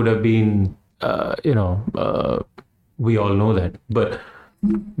it would have been we all know that, but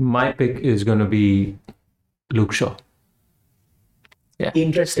my pick is gonna be Luke Shaw. Yeah.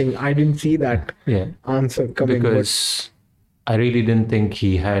 Interesting. I didn't see that answer coming because I really didn't think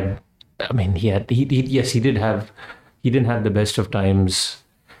he had. I mean, he didn't have the best of times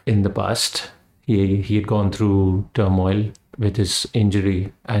in the past. He had gone through turmoil with his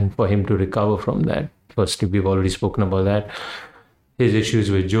injury, and for him to recover from that, firstly, we've already spoken about that. His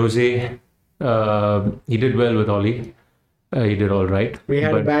issues with Jose, he did well with Oli. He did all right. We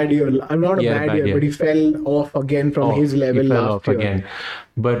had a bad year. Not a bad year, but he fell off again from his level last year. Again.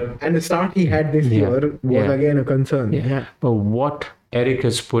 And the start he had this year was again a concern. Yeah. But what Erik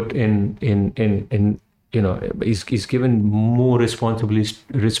has put in he's given more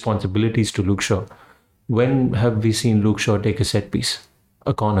responsibilities to Luke Shaw. When have we seen Luke Shaw take a set piece,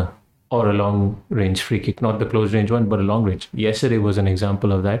 a corner, or a long range free kick? Not the close range one, but a long range. Yesterday was an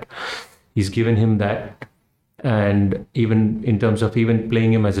example of that. He's given him that. And even in terms of even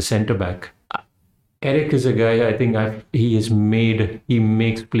playing him as a centre back, Erik is a guy I think he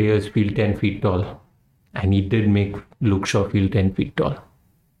makes players feel 10 feet tall, and he did make Luke Shaw feel 10 feet tall.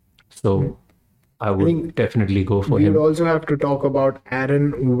 So I would definitely go for him. We would also have to talk about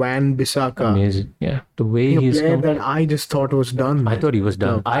Aaron Wan-Bissaka. Amazing, yeah. The way he's a player that I just thought was done. I thought he was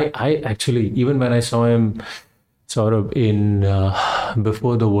done. I actually, even when I saw him sort of in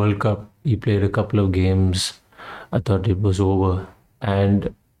before the World Cup, he played a couple of games. I thought it was over.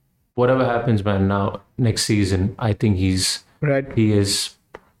 And whatever happens, man, now next season, I think he is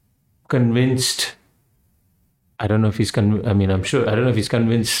convinced. I don't know if he's I'm sure. I don't know if he's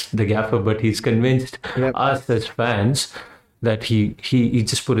convinced the gaffer, but he's convinced us as fans that he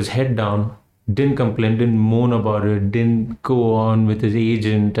just put his head down, didn't complain, didn't moan about it, didn't go on with his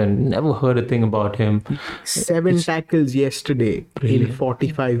agent, and never heard a thing about him. 7 tackles yesterday in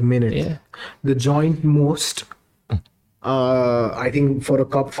 45 minutes. Yeah. The joint most. I think for a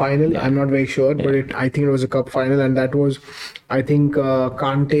cup final, I'm not very sure, but I think it was a cup final, and that was, I think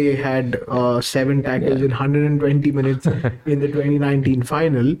Kante had 7 tackles in 120 minutes in the 2019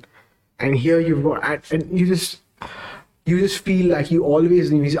 final, and here you've got, and you just feel like you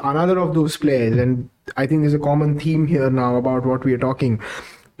always knew he's another of those players, and I think there's a common theme here now about what we are talking.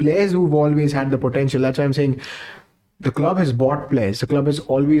 Players who've always had the potential. That's why I'm saying the club has bought players. The club has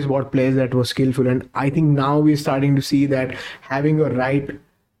always bought players that were skillful. And I think now we're starting to see that having a right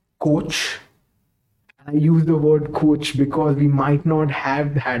coach, I use the word coach because we might not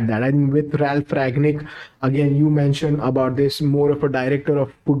have had that. I think with Ralph Rangnick, again, you mentioned about this, more of a director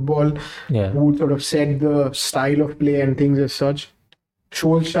of football who sort of set the style of play and things as such.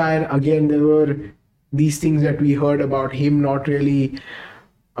 Solskjaer, again, there were these things that we heard about him not really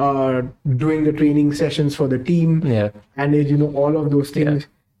doing the training sessions for the team, and all of those things.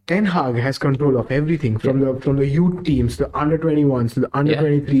 Ten Hag has control of everything from the youth teams, the under 21s, to the under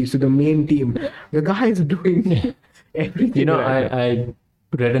 23s, to the main team. The guy is doing everything. I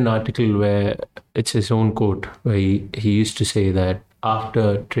read an article where it's his own quote where he used to say that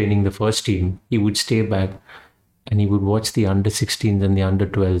after training the first team, he would stay back and he would watch the under 16s and the under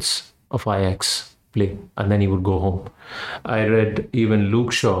 12s of Ajax play, and then he would go home. I read even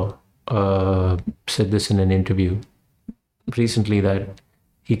Luke Shaw said this in an interview recently, that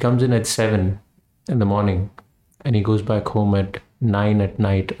He comes in at 7 in the morning and he goes back home at 9 at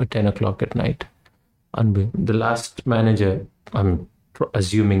night or 10 o'clock at night. The last manager, I'm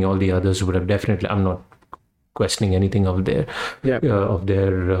assuming all the others would have definitely, I'm not questioning anything of their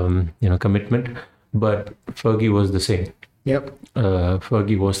commitment, but Fergie was the same. Yep.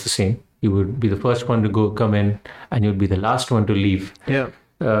 Fergie was the same. He would be the first one to come in, and he would be the last one to leave. Yeah.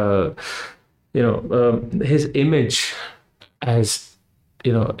 His image as,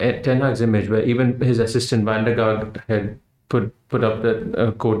 Ten Hag's image, where even his assistant Van der Gaag had put up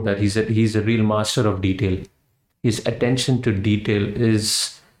that quote that he said he's a real master of detail. His attention to detail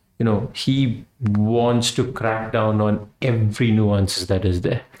is, he wants to crack down on every nuances that is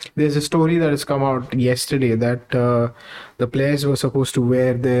there. There's a story that has come out yesterday that the players were supposed to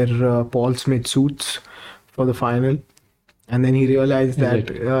wear their Paul Smith suits for the final. And then he realized that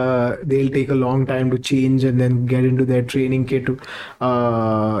they'll take a long time to change and then get into their training kit,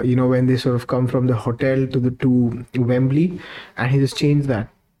 when they sort of come from the hotel to Wembley. And he just changed that.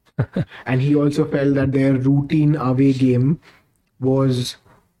 And he also felt that their routine away game was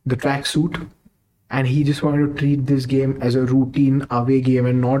the tracksuit. And he just wanted to treat this game as a routine away game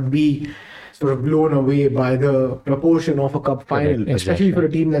and not be sort of blown away by the proportion of a cup final, especially for a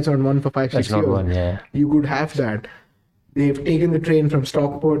team that's not won for 5-6 years. Not one, yeah. You could have that. They've taken the train from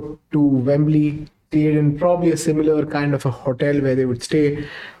Stockport to Wembley, stayed in probably a similar kind of a hotel where they would stay,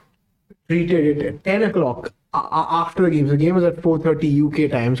 treated it at 10 o'clock after the game. So the game was at 4:30 UK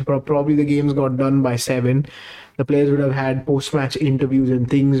time, so probably the games got done by 7. The players would have had post-match interviews and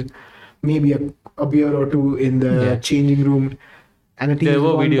things, maybe a beer or two in the changing room. And the team's there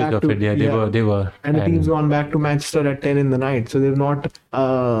were gone videos back of it, they were. And the team's gone back to Manchester at 10 in the night. So they've not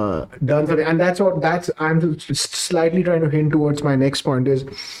done something. And I'm slightly trying to hint towards my next point is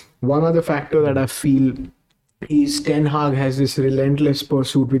one other factor that I feel is Ten Hag has this relentless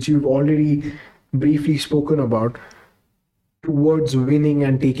pursuit, which you've already briefly spoken about, towards winning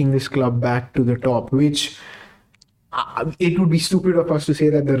and taking this club back to the top, which it would be stupid of us to say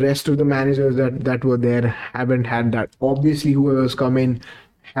that the rest of the managers that were there haven't had that. Obviously, whoever's come in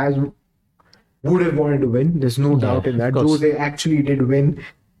would have wanted to win. There's no doubt in that. Jose actually did win.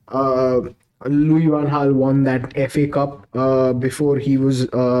 Louis van Gaal won that FA Cup before he was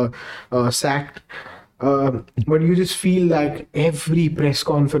sacked. But you just feel like every press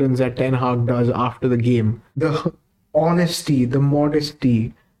conference that Ten Hag does after the game, the honesty, the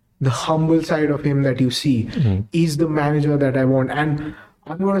modesty, the humble side of him that you see is the manager that I want. And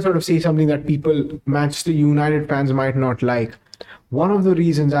I'm going to sort of say something that Manchester United fans might not like. One of the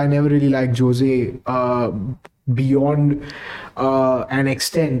reasons I never really liked Jose beyond an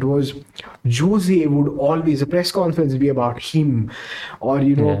extent was Jose would always, a press conference be about him, or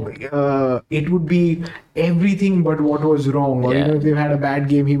it would be everything but what was wrong, or if they've had a bad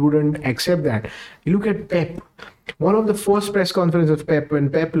game, he wouldn't accept that. You look at Pep. One of the first press conferences of Pep, when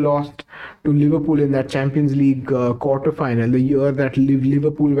Pep lost to Liverpool in that Champions League quarter-final, the year that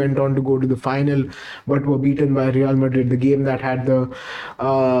Liverpool went on to go to the final but were beaten by Real Madrid, the game that had the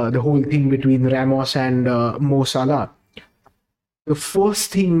whole thing between Ramos and Mo Salah. The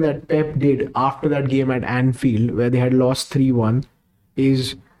first thing that Pep did after that game at Anfield, where they had lost 3-1,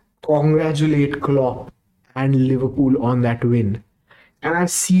 is congratulate Klopp and Liverpool on that win. And I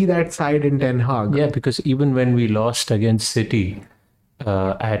see that side in Ten Hag. Yeah, because even when we lost against City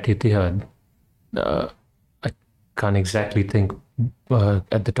at Etihad, I can't exactly think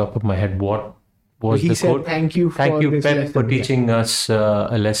at the top of my head what was he the said, quote. Thank you, Pep, lesson. for teaching us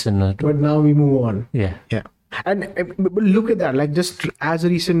a lesson. But now we move on. Yeah. And look at that, like just as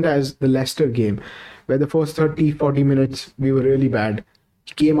recent as the Leicester game, where the first 30-40 minutes we were really bad.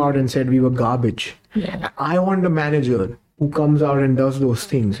 He came out and said we were garbage. Yeah. I want a manager who comes out and does those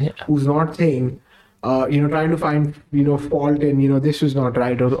things, who's not saying, trying to find, fault in, this was not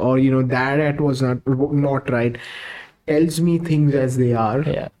right, or that was not right, tells me things as they are,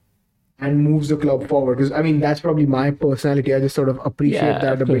 and moves the club forward. Because, that's probably my personality. I just sort of appreciate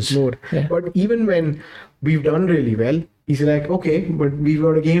that a bit more. Yeah. But even when we've done really well, he's like, okay, but we've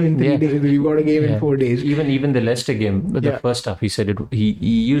got a game in 3 days, we've got a game in 4 days. Even the Leicester game, the first half, he said he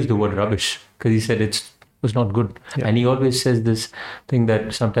used the word rubbish, because he said it was not good. And he always says this thing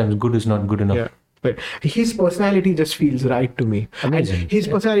that sometimes good is not good enough. Yeah. But his personality just feels right to me. Amazing. And his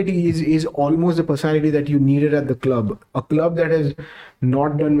personality is almost the personality that you needed at the club. A club that has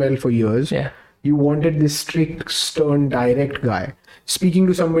not done well for years. Yeah. You wanted this strict, stern, direct guy. Speaking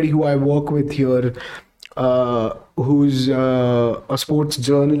to somebody who I work with here, who's a sports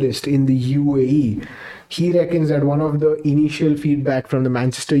journalist in the UAE, he reckons that one of the initial feedback from the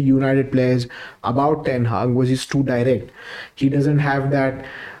Manchester United players about Ten Hag was he's too direct. He doesn't have that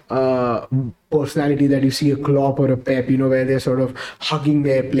personality that you see a Klopp or a Pep, where they're sort of hugging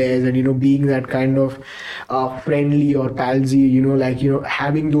their players and, being that kind of friendly or palsy,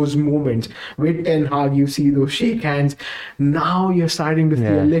 having those moments. With Ten Hag, you see those shake hands. Now you're starting to see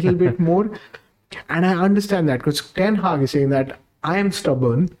a little bit more. And I understand that because Ten Hag is saying that I am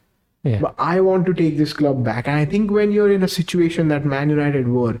stubborn, but I want to take this club back. And I think when you're in a situation that Man United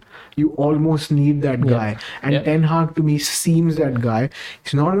were, you almost need that guy. And Ten Hag to me seems that guy.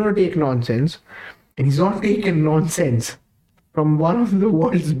 He's not going to take nonsense. And he's not taken nonsense from one of the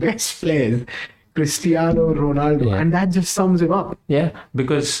world's best players, Cristiano Ronaldo. And that just sums him up. Yeah,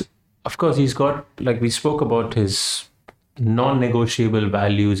 because of course he's got, like we spoke about, his non-negotiable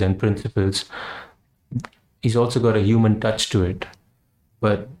values and principles. He's also got a human touch to it.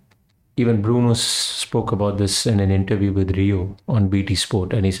 But even Bruno spoke about this in an interview with Rio on BT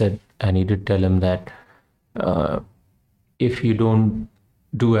Sport, and he did tell him that if you don't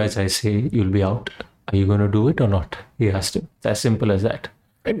do as I say, you'll be out. Are you going to do it or not? He asked him. It's as simple as that.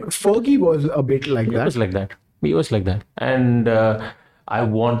 And Fergie was a bit like that. He was like that. And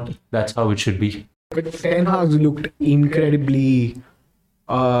that's how it should be. But Ten Hag looked incredibly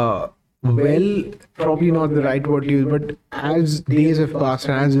well, probably not the right word to use, but as days have passed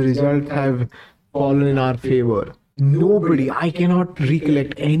and as the results have fallen in our favor, I cannot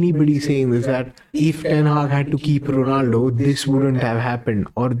recollect anybody saying this, that if Ten Hag had to keep Ronaldo, this wouldn't have happened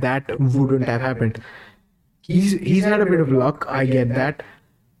or that wouldn't have happened. He's had a bit of luck, I get that.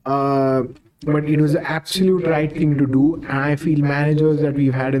 But it was the absolute right thing to do. And I feel managers that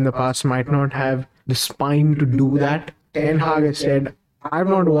we've had in the past might not have the spine to do that. Ten Hag has said, I've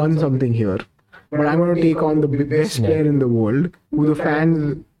not won something here, but I'm going to take on the best player in the world, who the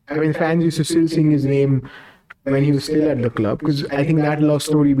fans used to still sing his name when he was still at the club, because I think that love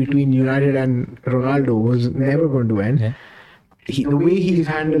story between United and Ronaldo was never going to end. The way he's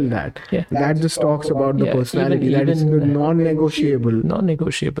handled that just talks about the personality, that is the non-negotiable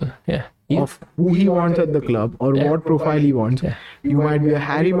of who he wants at the club or what profile he wants. You might be a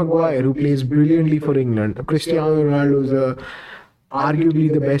Harry Maguire who plays brilliantly for England. Cristiano Ronaldo is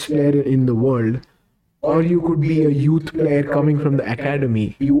arguably the best player in the world. Or you could be a youth player coming from the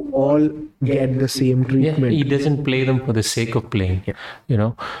academy. You all get the same treatment. He doesn't play them for the sake of playing,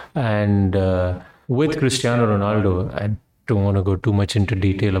 And with Cristiano Ronaldo, I don't want to go too much into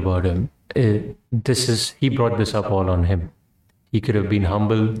detail about him. He brought this up all on him. He could have been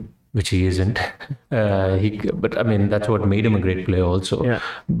humble, which he isn't. But I mean, that's what made him a great player also.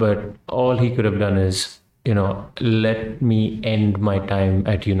 But all he could have done is, let me end my time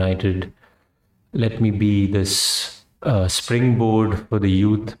at United. Let me be this springboard for the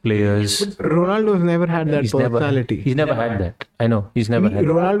youth players. But Ronaldo's never had that personality. He's never had that. I know. He's never had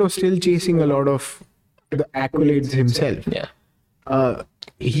that. Ronaldo's still chasing a lot of the accolades himself.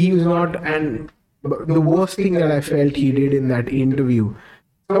 He was not, and the worst thing that I felt he did in that interview,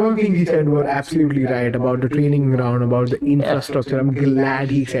 some of the things he said were absolutely right about the training ground, about the infrastructure. I'm glad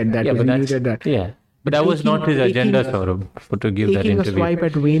he said that. He said that. But that was not his agenda, Saurabh, to give that interview. Taking a swipe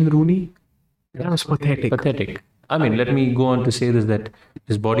at Wayne Rooney, that was pathetic. I mean, let me go on to say this, that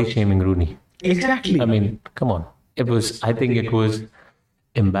his body shaming Rooney. Exactly. I mean, come on. I think it was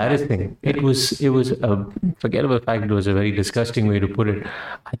embarrassing. It was forget about the fact it was a very disgusting way to put it.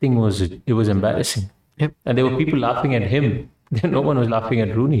 I think it was embarrassing. And there were people laughing at him. No one was laughing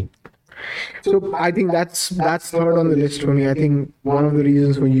at Rooney. So I think that's third on the list for me. I think one of the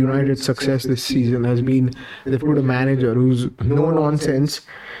reasons for United's success this season has been they've put a manager who's no nonsense,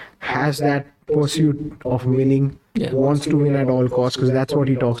 has that pursuit of winning, wants to win at all costs, because that's what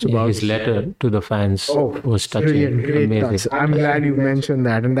he talks about. His letter to the fans was touching. Brilliant, great amazing. touch. I'm glad you mentioned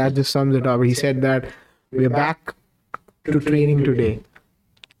that, and that just sums it up. He said that we're back to training today.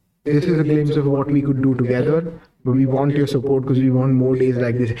 This is a glimpse of what we could do together, but we want your support because we want more days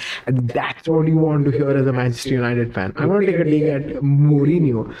like this. And that's what you want to hear as a Manchester United fan. I'm going to take a dig at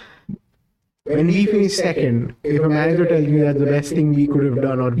Mourinho. When we finished second, if a manager tells me that's the best thing we could have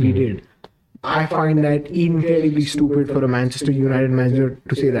done or we did, I find that incredibly stupid for a Manchester United manager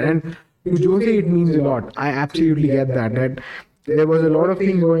to say that. And to Jose, it means a lot. I absolutely get that there was a lot of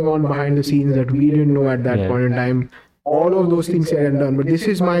things going on behind the scenes that we didn't know at that point in time. All of those things said and done. But this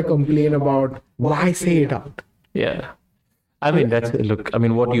is my complaint about why say it out. I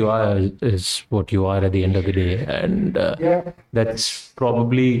mean, what you are is what you are at the end of the day. And that's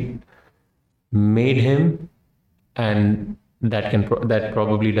probably made him, and that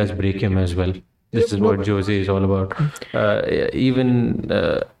probably does break him as well. This is what Jose is all about. Even,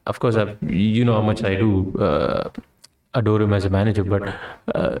 of course, you know how much I do adore him as a manager,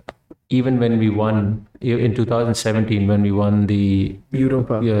 but even when we won in 2017, when we won the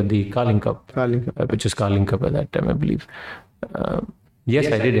Europa. the Carling Cup, which was Carling Cup at that time, I believe.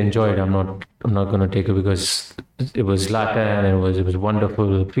 Yes, I did enjoy it. I'm not going to take it because it was Zlatan and it was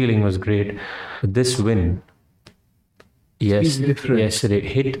wonderful. The feeling was great. But this win, yesterday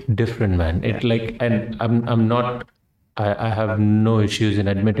hit different, man. It and I'm not. I have no issues in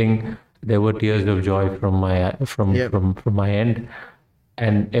admitting there were tears of joy from my end.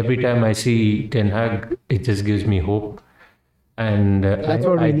 And every time I see Ten Hag, it just gives me hope. And that's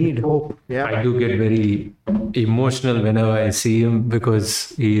what we need, hope. Yeah. I do get very emotional whenever I see him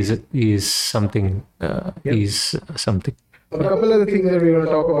because he is something. He's something. A couple of the things that we're going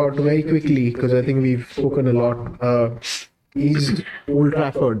to talk about very quickly, because I think we've spoken a lot, is Old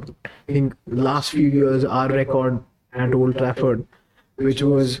Trafford. I think last few years, our record at Old Trafford, which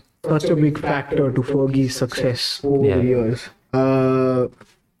was such a big factor to Fergie's success over the years.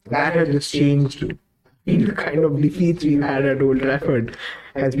 That has just changed. The kind of defeats we've had at Old Trafford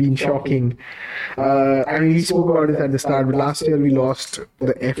has been shocking. I mean, we spoke about this at the start, but last year we lost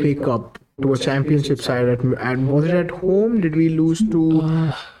the FA Cup to a championship side. And was it at home? Did we lose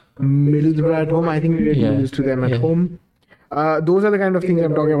to Middlesbrough at home? I think we did lose to them at home. Those are the kind of things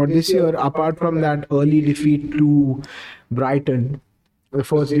I'm talking about. This year, apart from that early defeat to Brighton, the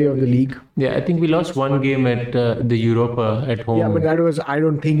first day of the league. Yeah, I think we lost one game at the Europa at home. Yeah, but I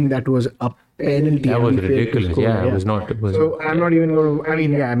don't think that was a penalty. That was ridiculous. Yeah, it was not. So I'm not even going to, I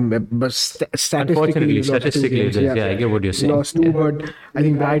mean, but statistically, I get what you're saying. Lost two, but I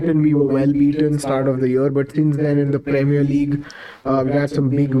think Brighton, we were well beaten start of the year. But since then in the Premier League, we had some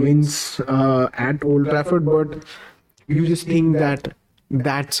big wins at Old Trafford. But you just think that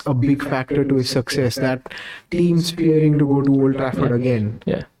that's a big factor to his success, that teams fearing to go to Old Trafford again.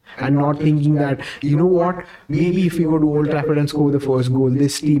 Yeah. And not thinking that, you know what, maybe if we go to Old Trafford and score the first goal,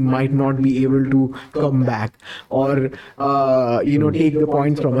 this team might not be able to come back or, take the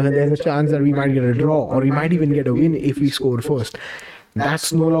points from us. And there's a chance that we might get a draw or we might even get a win if we score first.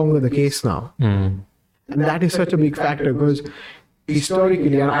 That's no longer the case now. And that is such a big factor because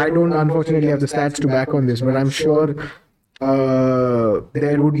historically, and I don't unfortunately have the stats to back on this, but I'm sure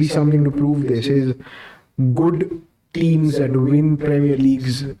there would be something to prove this, is good teams that win Premier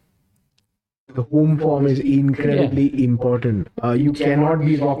Leagues, the home form is incredibly important. You cannot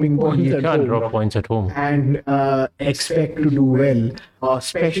be dropping points You can't drop points at home and expect to do well,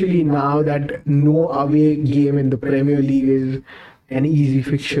 especially now that no away game in the Premier League is an easy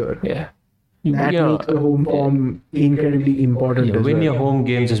fixture. Yeah. That makes the home form incredibly important. Win your home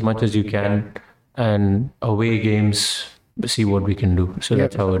games as much as you can, and away games, see what we can do. So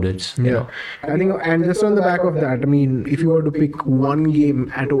that's how it is. I think, and just on the back of that, I mean, if you were to pick one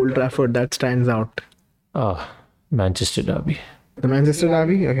game at Old Trafford that stands out. Manchester Derby. The Manchester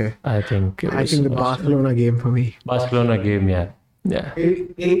Derby? Okay. I think the Barcelona game for me. Barcelona game, yeah.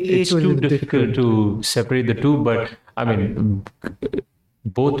 It's too difficult to separate the two, but I mean,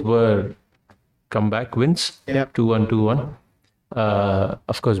 both were comeback wins. 2-1, 2-1.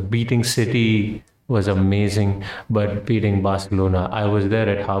 Of course, beating City was amazing, but beating Barcelona, I was there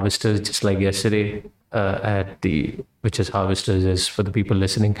at Harvesters just like yesterday, which is Harvesters, is for the people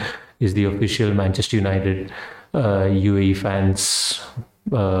listening, is the official Manchester United UAE fans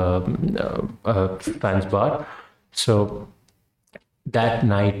bar. So that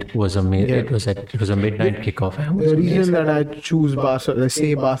night was amazing. It was a midnight kickoff. The reason that I choose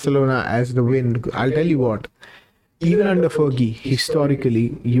Barcelona as the win, I'll tell you what. Even under Fergie,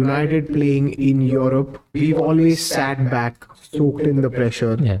 historically, United playing in Europe, we've always sat back, soaked in the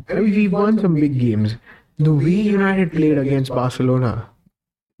pressure. I mean, we've won some big games. The way United played against Barcelona,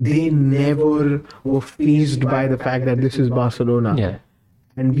 they never were fazed by the fact that this is Barcelona.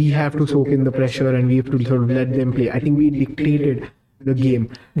 And we have to soak in the pressure and we have to sort of let them play. I think we dictated the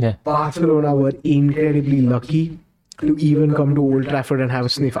game. Barcelona were incredibly lucky to even come to Old Trafford and have a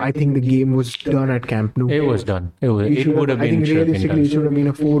sniff. I think the game was done at Camp Nou. It was done. It would have been. I think realistically it should have been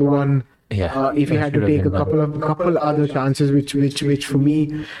a 4-1. If you had to take a couple other chances, which for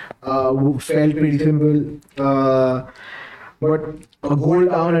me felt pretty simple. But a goal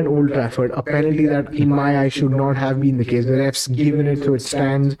down at Old Trafford, a penalty that in my eyes should not have been the case. The refs given it so it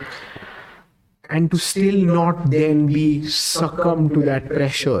stands. And to still not then be succumb to that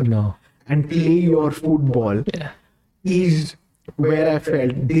pressure and play your football. Is where I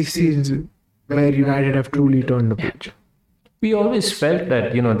felt this is where United have truly turned the page. We always felt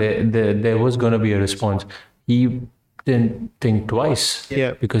that there was going to be a response. He didn't think twice.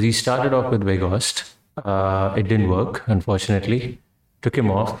 Yeah. Because he started off with Weghorst. It didn't work, unfortunately. Took him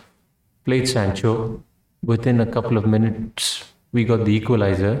off, played Sancho. Within a couple of minutes, we got the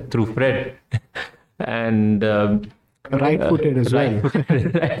equalizer through Fred. And Right-footed as well.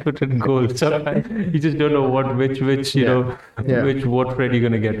 right-footed goal. Sometimes you just don't know what Fred you're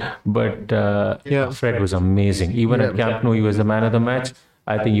gonna get. But Fred was amazing. Even at Camp Nou, he was the man of the match.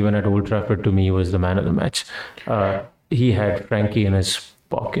 I think even at Old Trafford, to me, he was the man of the match. He had Frankie in his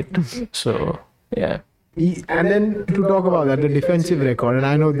pocket. So yeah. And then to talk about that, the defensive record, and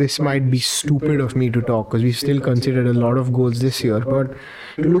I know this might be stupid of me to talk because we still considered a lot of goals this year, but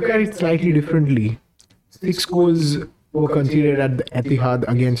to look at it slightly differently, 6 goals were conceded at the Etihad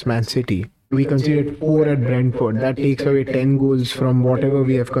against Man City. We conceded 4 at Brentford. That takes away 10 goals from whatever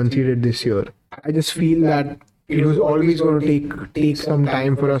we have conceded this year. I just feel that it was always going to take some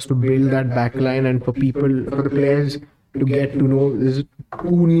time for us to build that back line and for the players to get to know. There's 2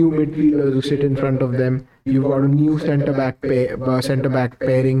 new midfielders who sit in front of them. You've got a new centre-back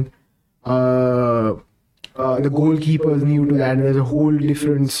pairing. The goalkeeper is new to that. And there's a whole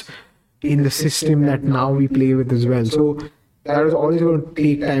difference in the system that now we play with as well. So that was always going to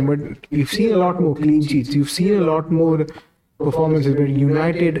take time. But you've seen a lot more clean sheets. You've seen a lot more performances. But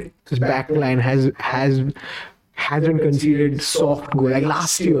United's backline hasn't conceded soft goal like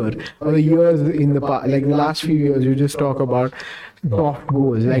last year or the years in the past, like the last few years. You just talk about soft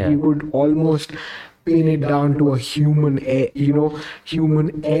goals, like you could almost pin it down to a human error.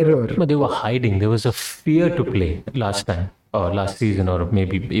 But they were hiding. There was a fear to play last time, or last season, or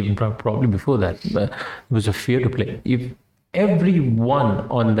maybe even probably before that. There was a fear to play. If everyone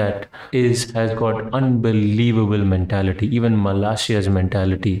on that has got unbelievable mentality, even Malaysia's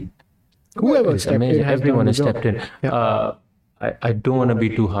mentality. Whoever stepped in, everyone has stepped in. Yeah. I don't want to be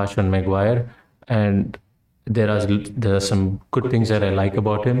too harsh on Maguire, and there are some good things that I like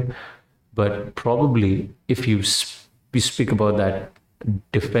about him, but probably if you speak about that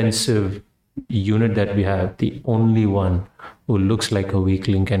defensive unit that we have, the only one who looks like a weak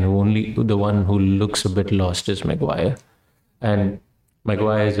link and the one who looks a bit lost is Maguire. And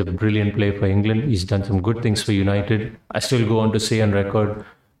Maguire is a brilliant player for England. He's done some good things for United. I still go on to say on record,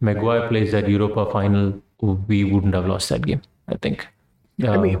 Maguire plays that Europa final, we wouldn't have lost that game, I think.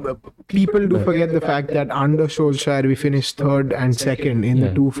 I mean, people do forget the fact that under Solskjaer, we finished 3rd and 2nd in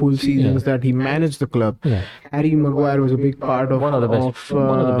the 2 full seasons that he managed the club. Yeah. Harry Maguire was a big part of one of the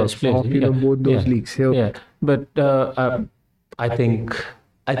best players of both those leagues. So, yeah, but I think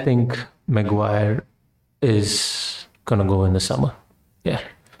Maguire is gonna go in the summer. Yeah.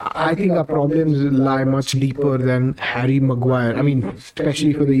 I think our problems lie much deeper than Harry Maguire. I mean,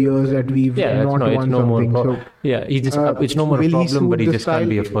 especially for the years that we've not won something. It's no more a problem, but he just can't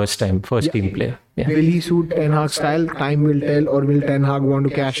be a first team player. Yeah. Will he suit Ten Hag's style? Time will tell. Or will Ten Hag want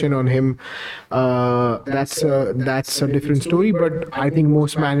to cash in on him? That's a different story. But I think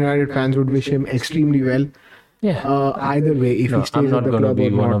most Man United fans would wish him extremely well. Yeah. Either way, if he stays I'm not at the going to club be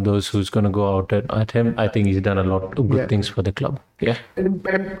or one not. of those who's going to go out at him. I think he's done a lot of good things for the club. Yeah. And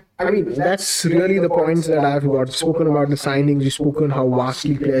I mean, that's really the points that I've got. Spoken about the signings, you've spoken how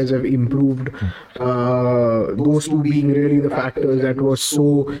vastly players have improved. Those two being really the factors that were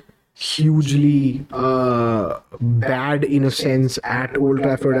so hugely bad in a sense at Old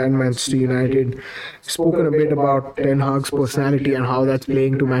Trafford and Manchester United. Spoken a bit about Ten Hag's personality and how that's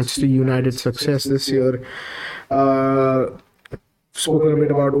playing to Manchester United's success this year. Spoken a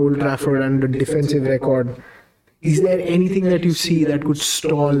bit about Old Trafford and the defensive record. Is there anything that you see that could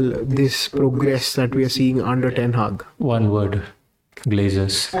stall this progress that we are seeing under Ten Hag? One word: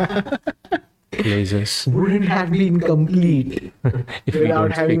 Glazers. Glazers wouldn't have been complete if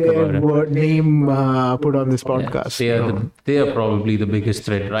without having their name put on this podcast. Yeah, they are probably the biggest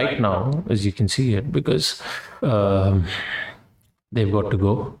threat right now, as you can see it, because they've got to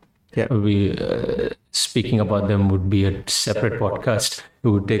go. Yeah. We speaking about them would be a separate podcast. It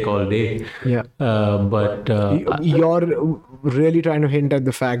would take all day. Yeah. But you're really trying to hint at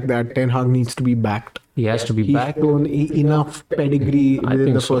the fact that Ten Hag needs to be backed. He has to be backed. He's shown enough pedigree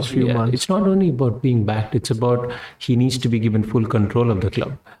within the first few months. It's not only about being backed. It's about he needs to be given full control of the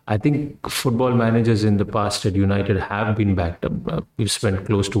club. I think football managers in the past at United have been backed up. We've spent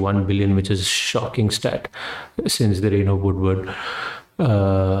close to 1 billion, which is a shocking stat since the reign of Woodward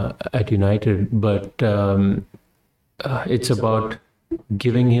at United. But it's about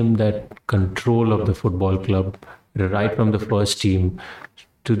giving him that control of the football club, right from the first team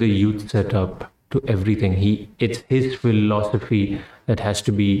to the youth setup, to everything. It's his philosophy that has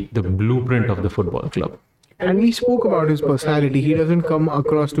to be the blueprint of the football club. And we spoke about his personality. He doesn't come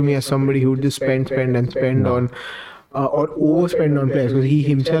across to me as somebody who just spend on or overspend on players, because he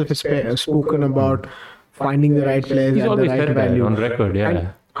himself has spoken about finding the right players He's at the always right said that value. on record, yeah. And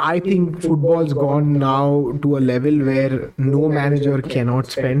I think football's gone now to a level where no manager cannot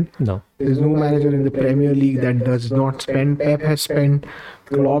spend. No. There's no manager in the Premier League that does not spend. Pep has spent.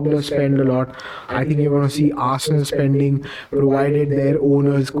 Klopp does spend a lot. I think you're going to see Arsenal spending, provided their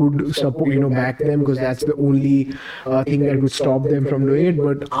owners could support, back them, because that's the only thing that would stop them from doing it.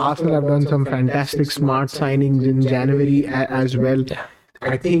 But Arsenal have done some fantastic smart signings in January as well.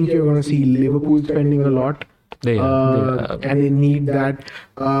 I think you're going to see Liverpool spending a lot. And they need that.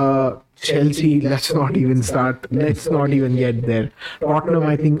 Chelsea, let's not even start. Let's not even get there. Tottenham,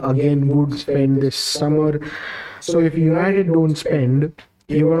 I think, again would spend this summer. So if United don't spend,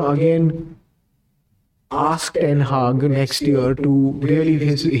 you're going to again ask Ten Hag next year to really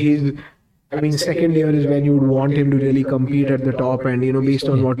second year is when you would want him to really compete at the top, and based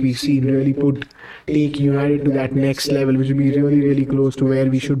on what we've seen, really take United to that next level, which would be really, really close to where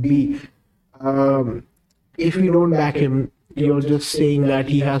we should be. If we don't back him, you're just saying that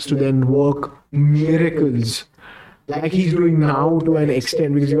he has to then work miracles like he's doing now to an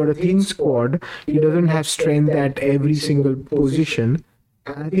extent, because you've got a thin squad. He doesn't have strength at every single position.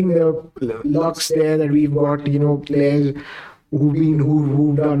 And I think the luck's there that we've got, players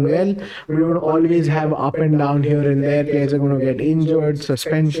who've done well. We're going to always have up and down here and there. Players are going to get injured,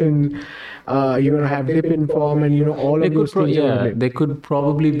 suspension. You're going to have dip in form, and all of those things. There could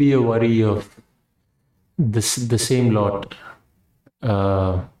probably be a worry of the same lot.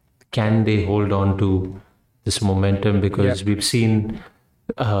 Can they hold on to this momentum? Because we've seen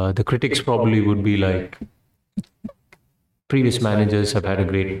the critics probably would be like, previous managers have had a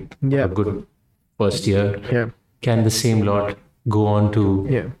good first year. Yeah. Can the same lot go on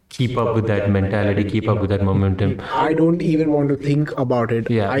to keep up with that mentality, keep up with that momentum? I don't even want to think about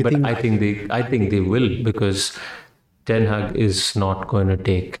it. I think they will, because Ten Hag is not going to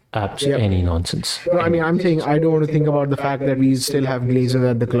take any nonsense. No, I'm saying I don't want to think about the fact that we still have Glazers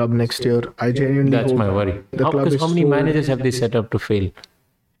at the club next year. I genuinely That's hope my worry. Because how many managers have they set up to fail?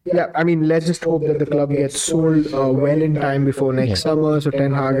 Yeah, let's just hope that the club gets sold well in time before next summer, so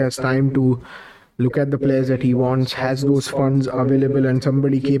Ten Hag has time to look at the players that he wants, has those funds available, and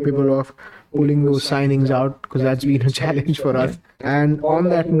somebody capable of pulling those signings out, because that's been a challenge for us. And on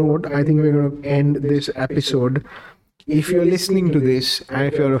that note, I think we're going to end this episode. If you're listening to this,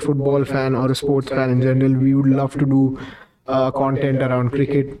 and if you're a football fan or a sports fan in general, we would love to do content around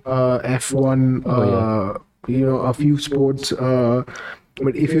cricket, F1, a few sports.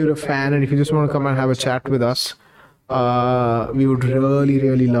 But if you're a fan and if you just want to come and have a chat with us, we would really,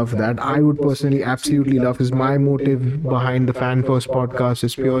 really love that. I would personally absolutely love, because my motive behind the Fan First podcast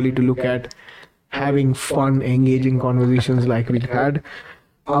is purely to look at having fun, engaging conversations like we've had.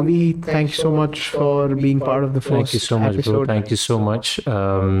 Avee, thank you so much for being part of the first Thank you so much, episode. bro. Thank you so much.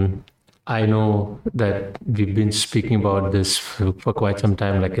 I know that we've been speaking about this for quite some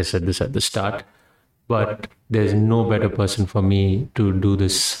time, like I said this at the start, but there's no better person for me to do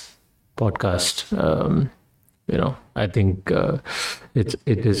this podcast. I think it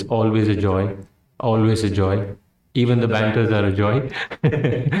is always a joy. Even the banters are a joy.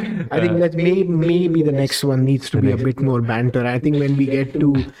 I think that maybe the next one needs to be a bit more banter. I think when we get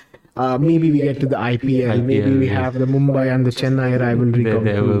to maybe we get to the IPL, maybe we have the Mumbai and the Chennai rivalry.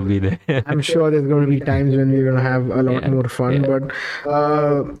 There will be there. I'm sure there's going to be times when we're going to have a lot more fun. But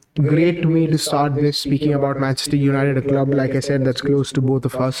great to me to start this speaking about Manchester United, a club, like I said, that's close to both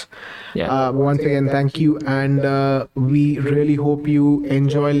of us. Once again, thank you. And we really hope you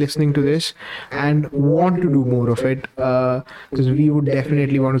enjoy listening to this and want to do more of it, because we would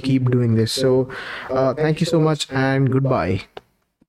definitely want to keep doing this. So thank you so much, and goodbye.